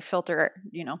because they filter,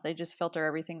 they just filter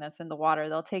everything that's in the water.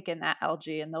 They'll take in that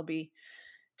algae and they'll be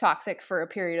toxic for a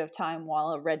period of time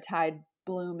while a red tide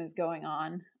bloom is going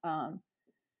on.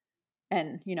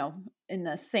 And, in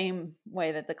the same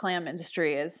way that the clam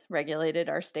industry is regulated,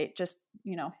 our state just,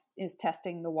 is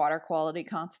testing the water quality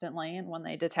constantly. And when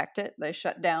they detect it, they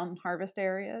shut down harvest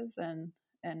areas. And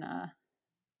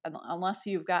unless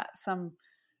you've got some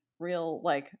real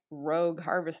like rogue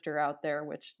harvester out there,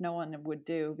 which no one would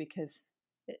do, because,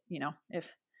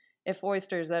 if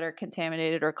oysters that are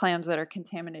contaminated or clams that are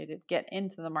contaminated get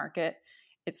into the market,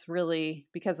 it's really,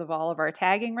 because of all of our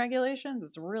tagging regulations,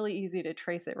 it's really easy to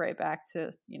trace it right back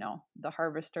to, the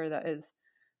harvester that is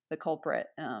the culprit.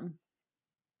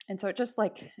 And so it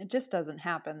just doesn't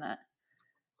happen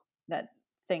that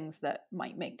things that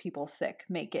might make people sick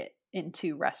make it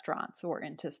into restaurants or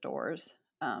into stores.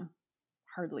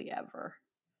 Hardly ever.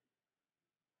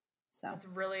 So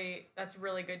that's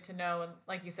really good to know. And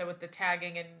like you said, with the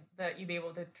tagging and that you'd be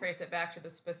able to trace it back to the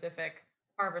specific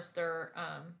harvester,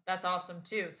 that's awesome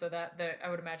too. So that I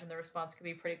would imagine the response could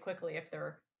be pretty quickly if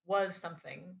there was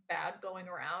something bad going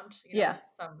around. Yeah.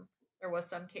 There was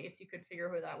some case, you could figure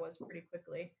who that was pretty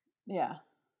quickly. Yeah.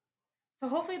 So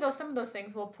hopefully some of those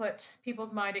things will put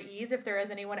people's mind at ease if there is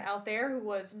anyone out there who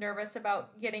was nervous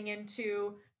about getting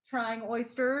into trying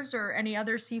oysters or any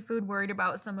other seafood, worried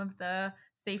about some of the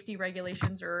safety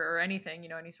regulations or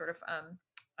anything, any sort of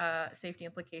safety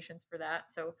implications for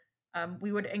that. So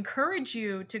we would encourage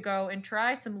you to go and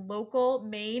try some local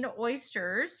Maine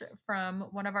oysters from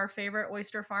one of our favorite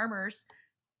oyster farmers.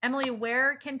 Emily,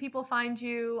 where can people find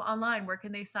you online? Where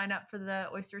can they sign up for the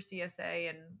Oyster CSA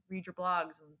and read your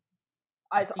blogs?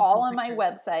 It's all on my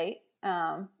website.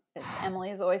 It's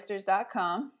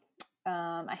emilysoysters.com.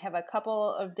 I have a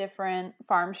couple of different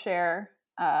farm share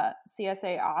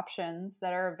CSA options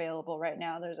that are available right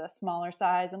now. There's a smaller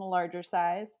size and a larger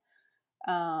size.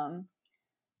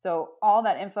 So all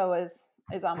that info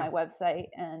is on my website.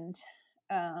 And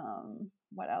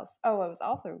what else? Oh,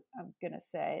 I'm going to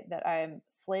say that I'm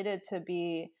slated to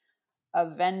be a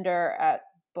vendor at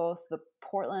both the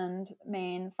Portland,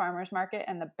 Maine Farmers Market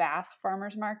and the Bath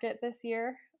Farmers Market this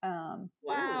year.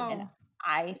 Wow. And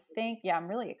I think, I'm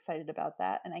really excited about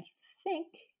that. And I think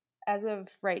as of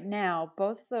right now,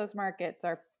 both of those markets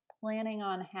are planning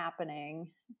on happening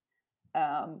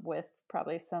with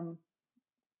probably some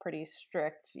pretty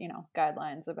strict,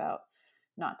 guidelines about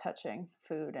not touching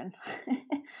food and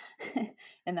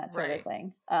and that sort of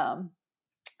thing.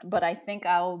 But I think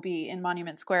I'll be in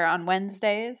Monument Square on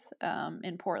Wednesdays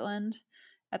in Portland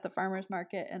at the farmers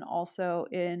market, and also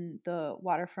in the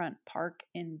waterfront park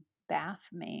in Bath,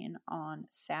 Maine on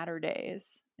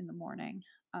Saturdays in the morning,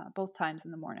 both times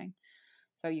in the morning.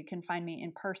 So you can find me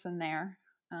in person there.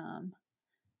 And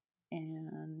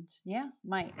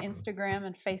my Instagram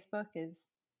and Facebook is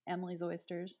Emily's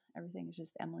Oysters. Everything is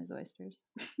just Emily's Oysters.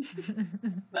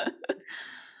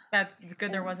 That's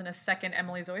good. There wasn't a second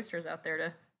Emily's Oysters out there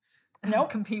to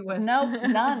compete with. Nope,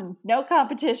 none. No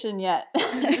competition yet.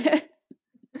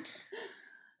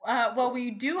 Well,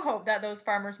 we do hope that those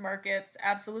farmers markets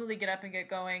absolutely get up and get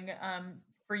going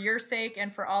for your sake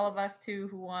and for all of us too,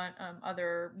 who want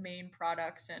other Maine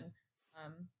products and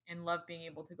love being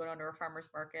able to go down to a farmer's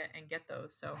market and get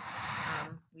those. So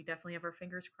we definitely have our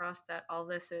fingers crossed that all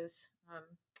this is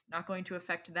not going to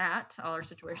affect all our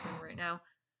situation right now.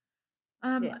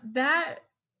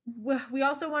 We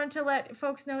also wanted to let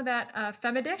folks know that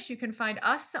Femadish, you can find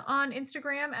us on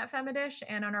Instagram at Femadish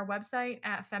and on our website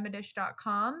at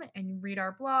femadish.com, and you read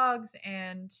our blogs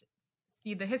and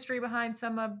see the history behind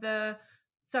some of the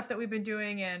stuff that we've been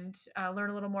doing and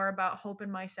learn a little more about Hope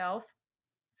and myself.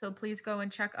 So please go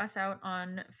and check us out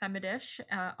on Femadish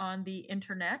on the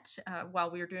internet while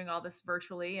we are doing all this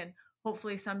virtually. And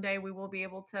hopefully someday we will be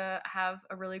able to have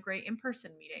a really great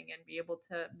in-person meeting and be able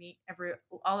to meet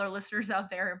all our listeners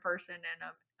out there in person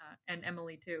and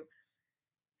Emily too.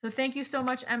 So thank you so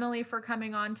much, Emily, for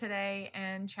coming on today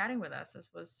and chatting with us. This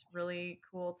was really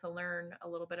cool to learn a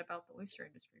little bit about the oyster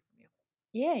industry from you.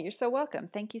 Yeah, you're so welcome.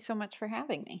 Thank you so much for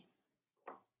having me.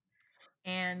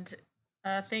 And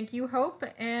thank you, Hope,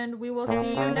 and we will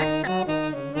see you next time.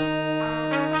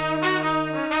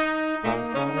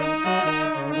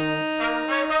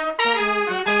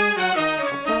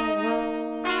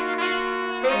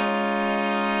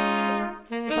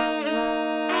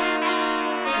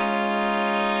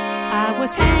 I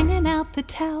was hanging out the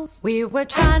towels. We were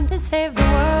trying to save the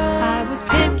world. I was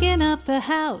picking up the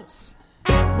house.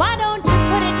 Why don't you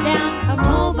put it down? Come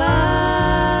over.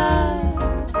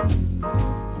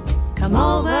 Come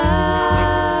over.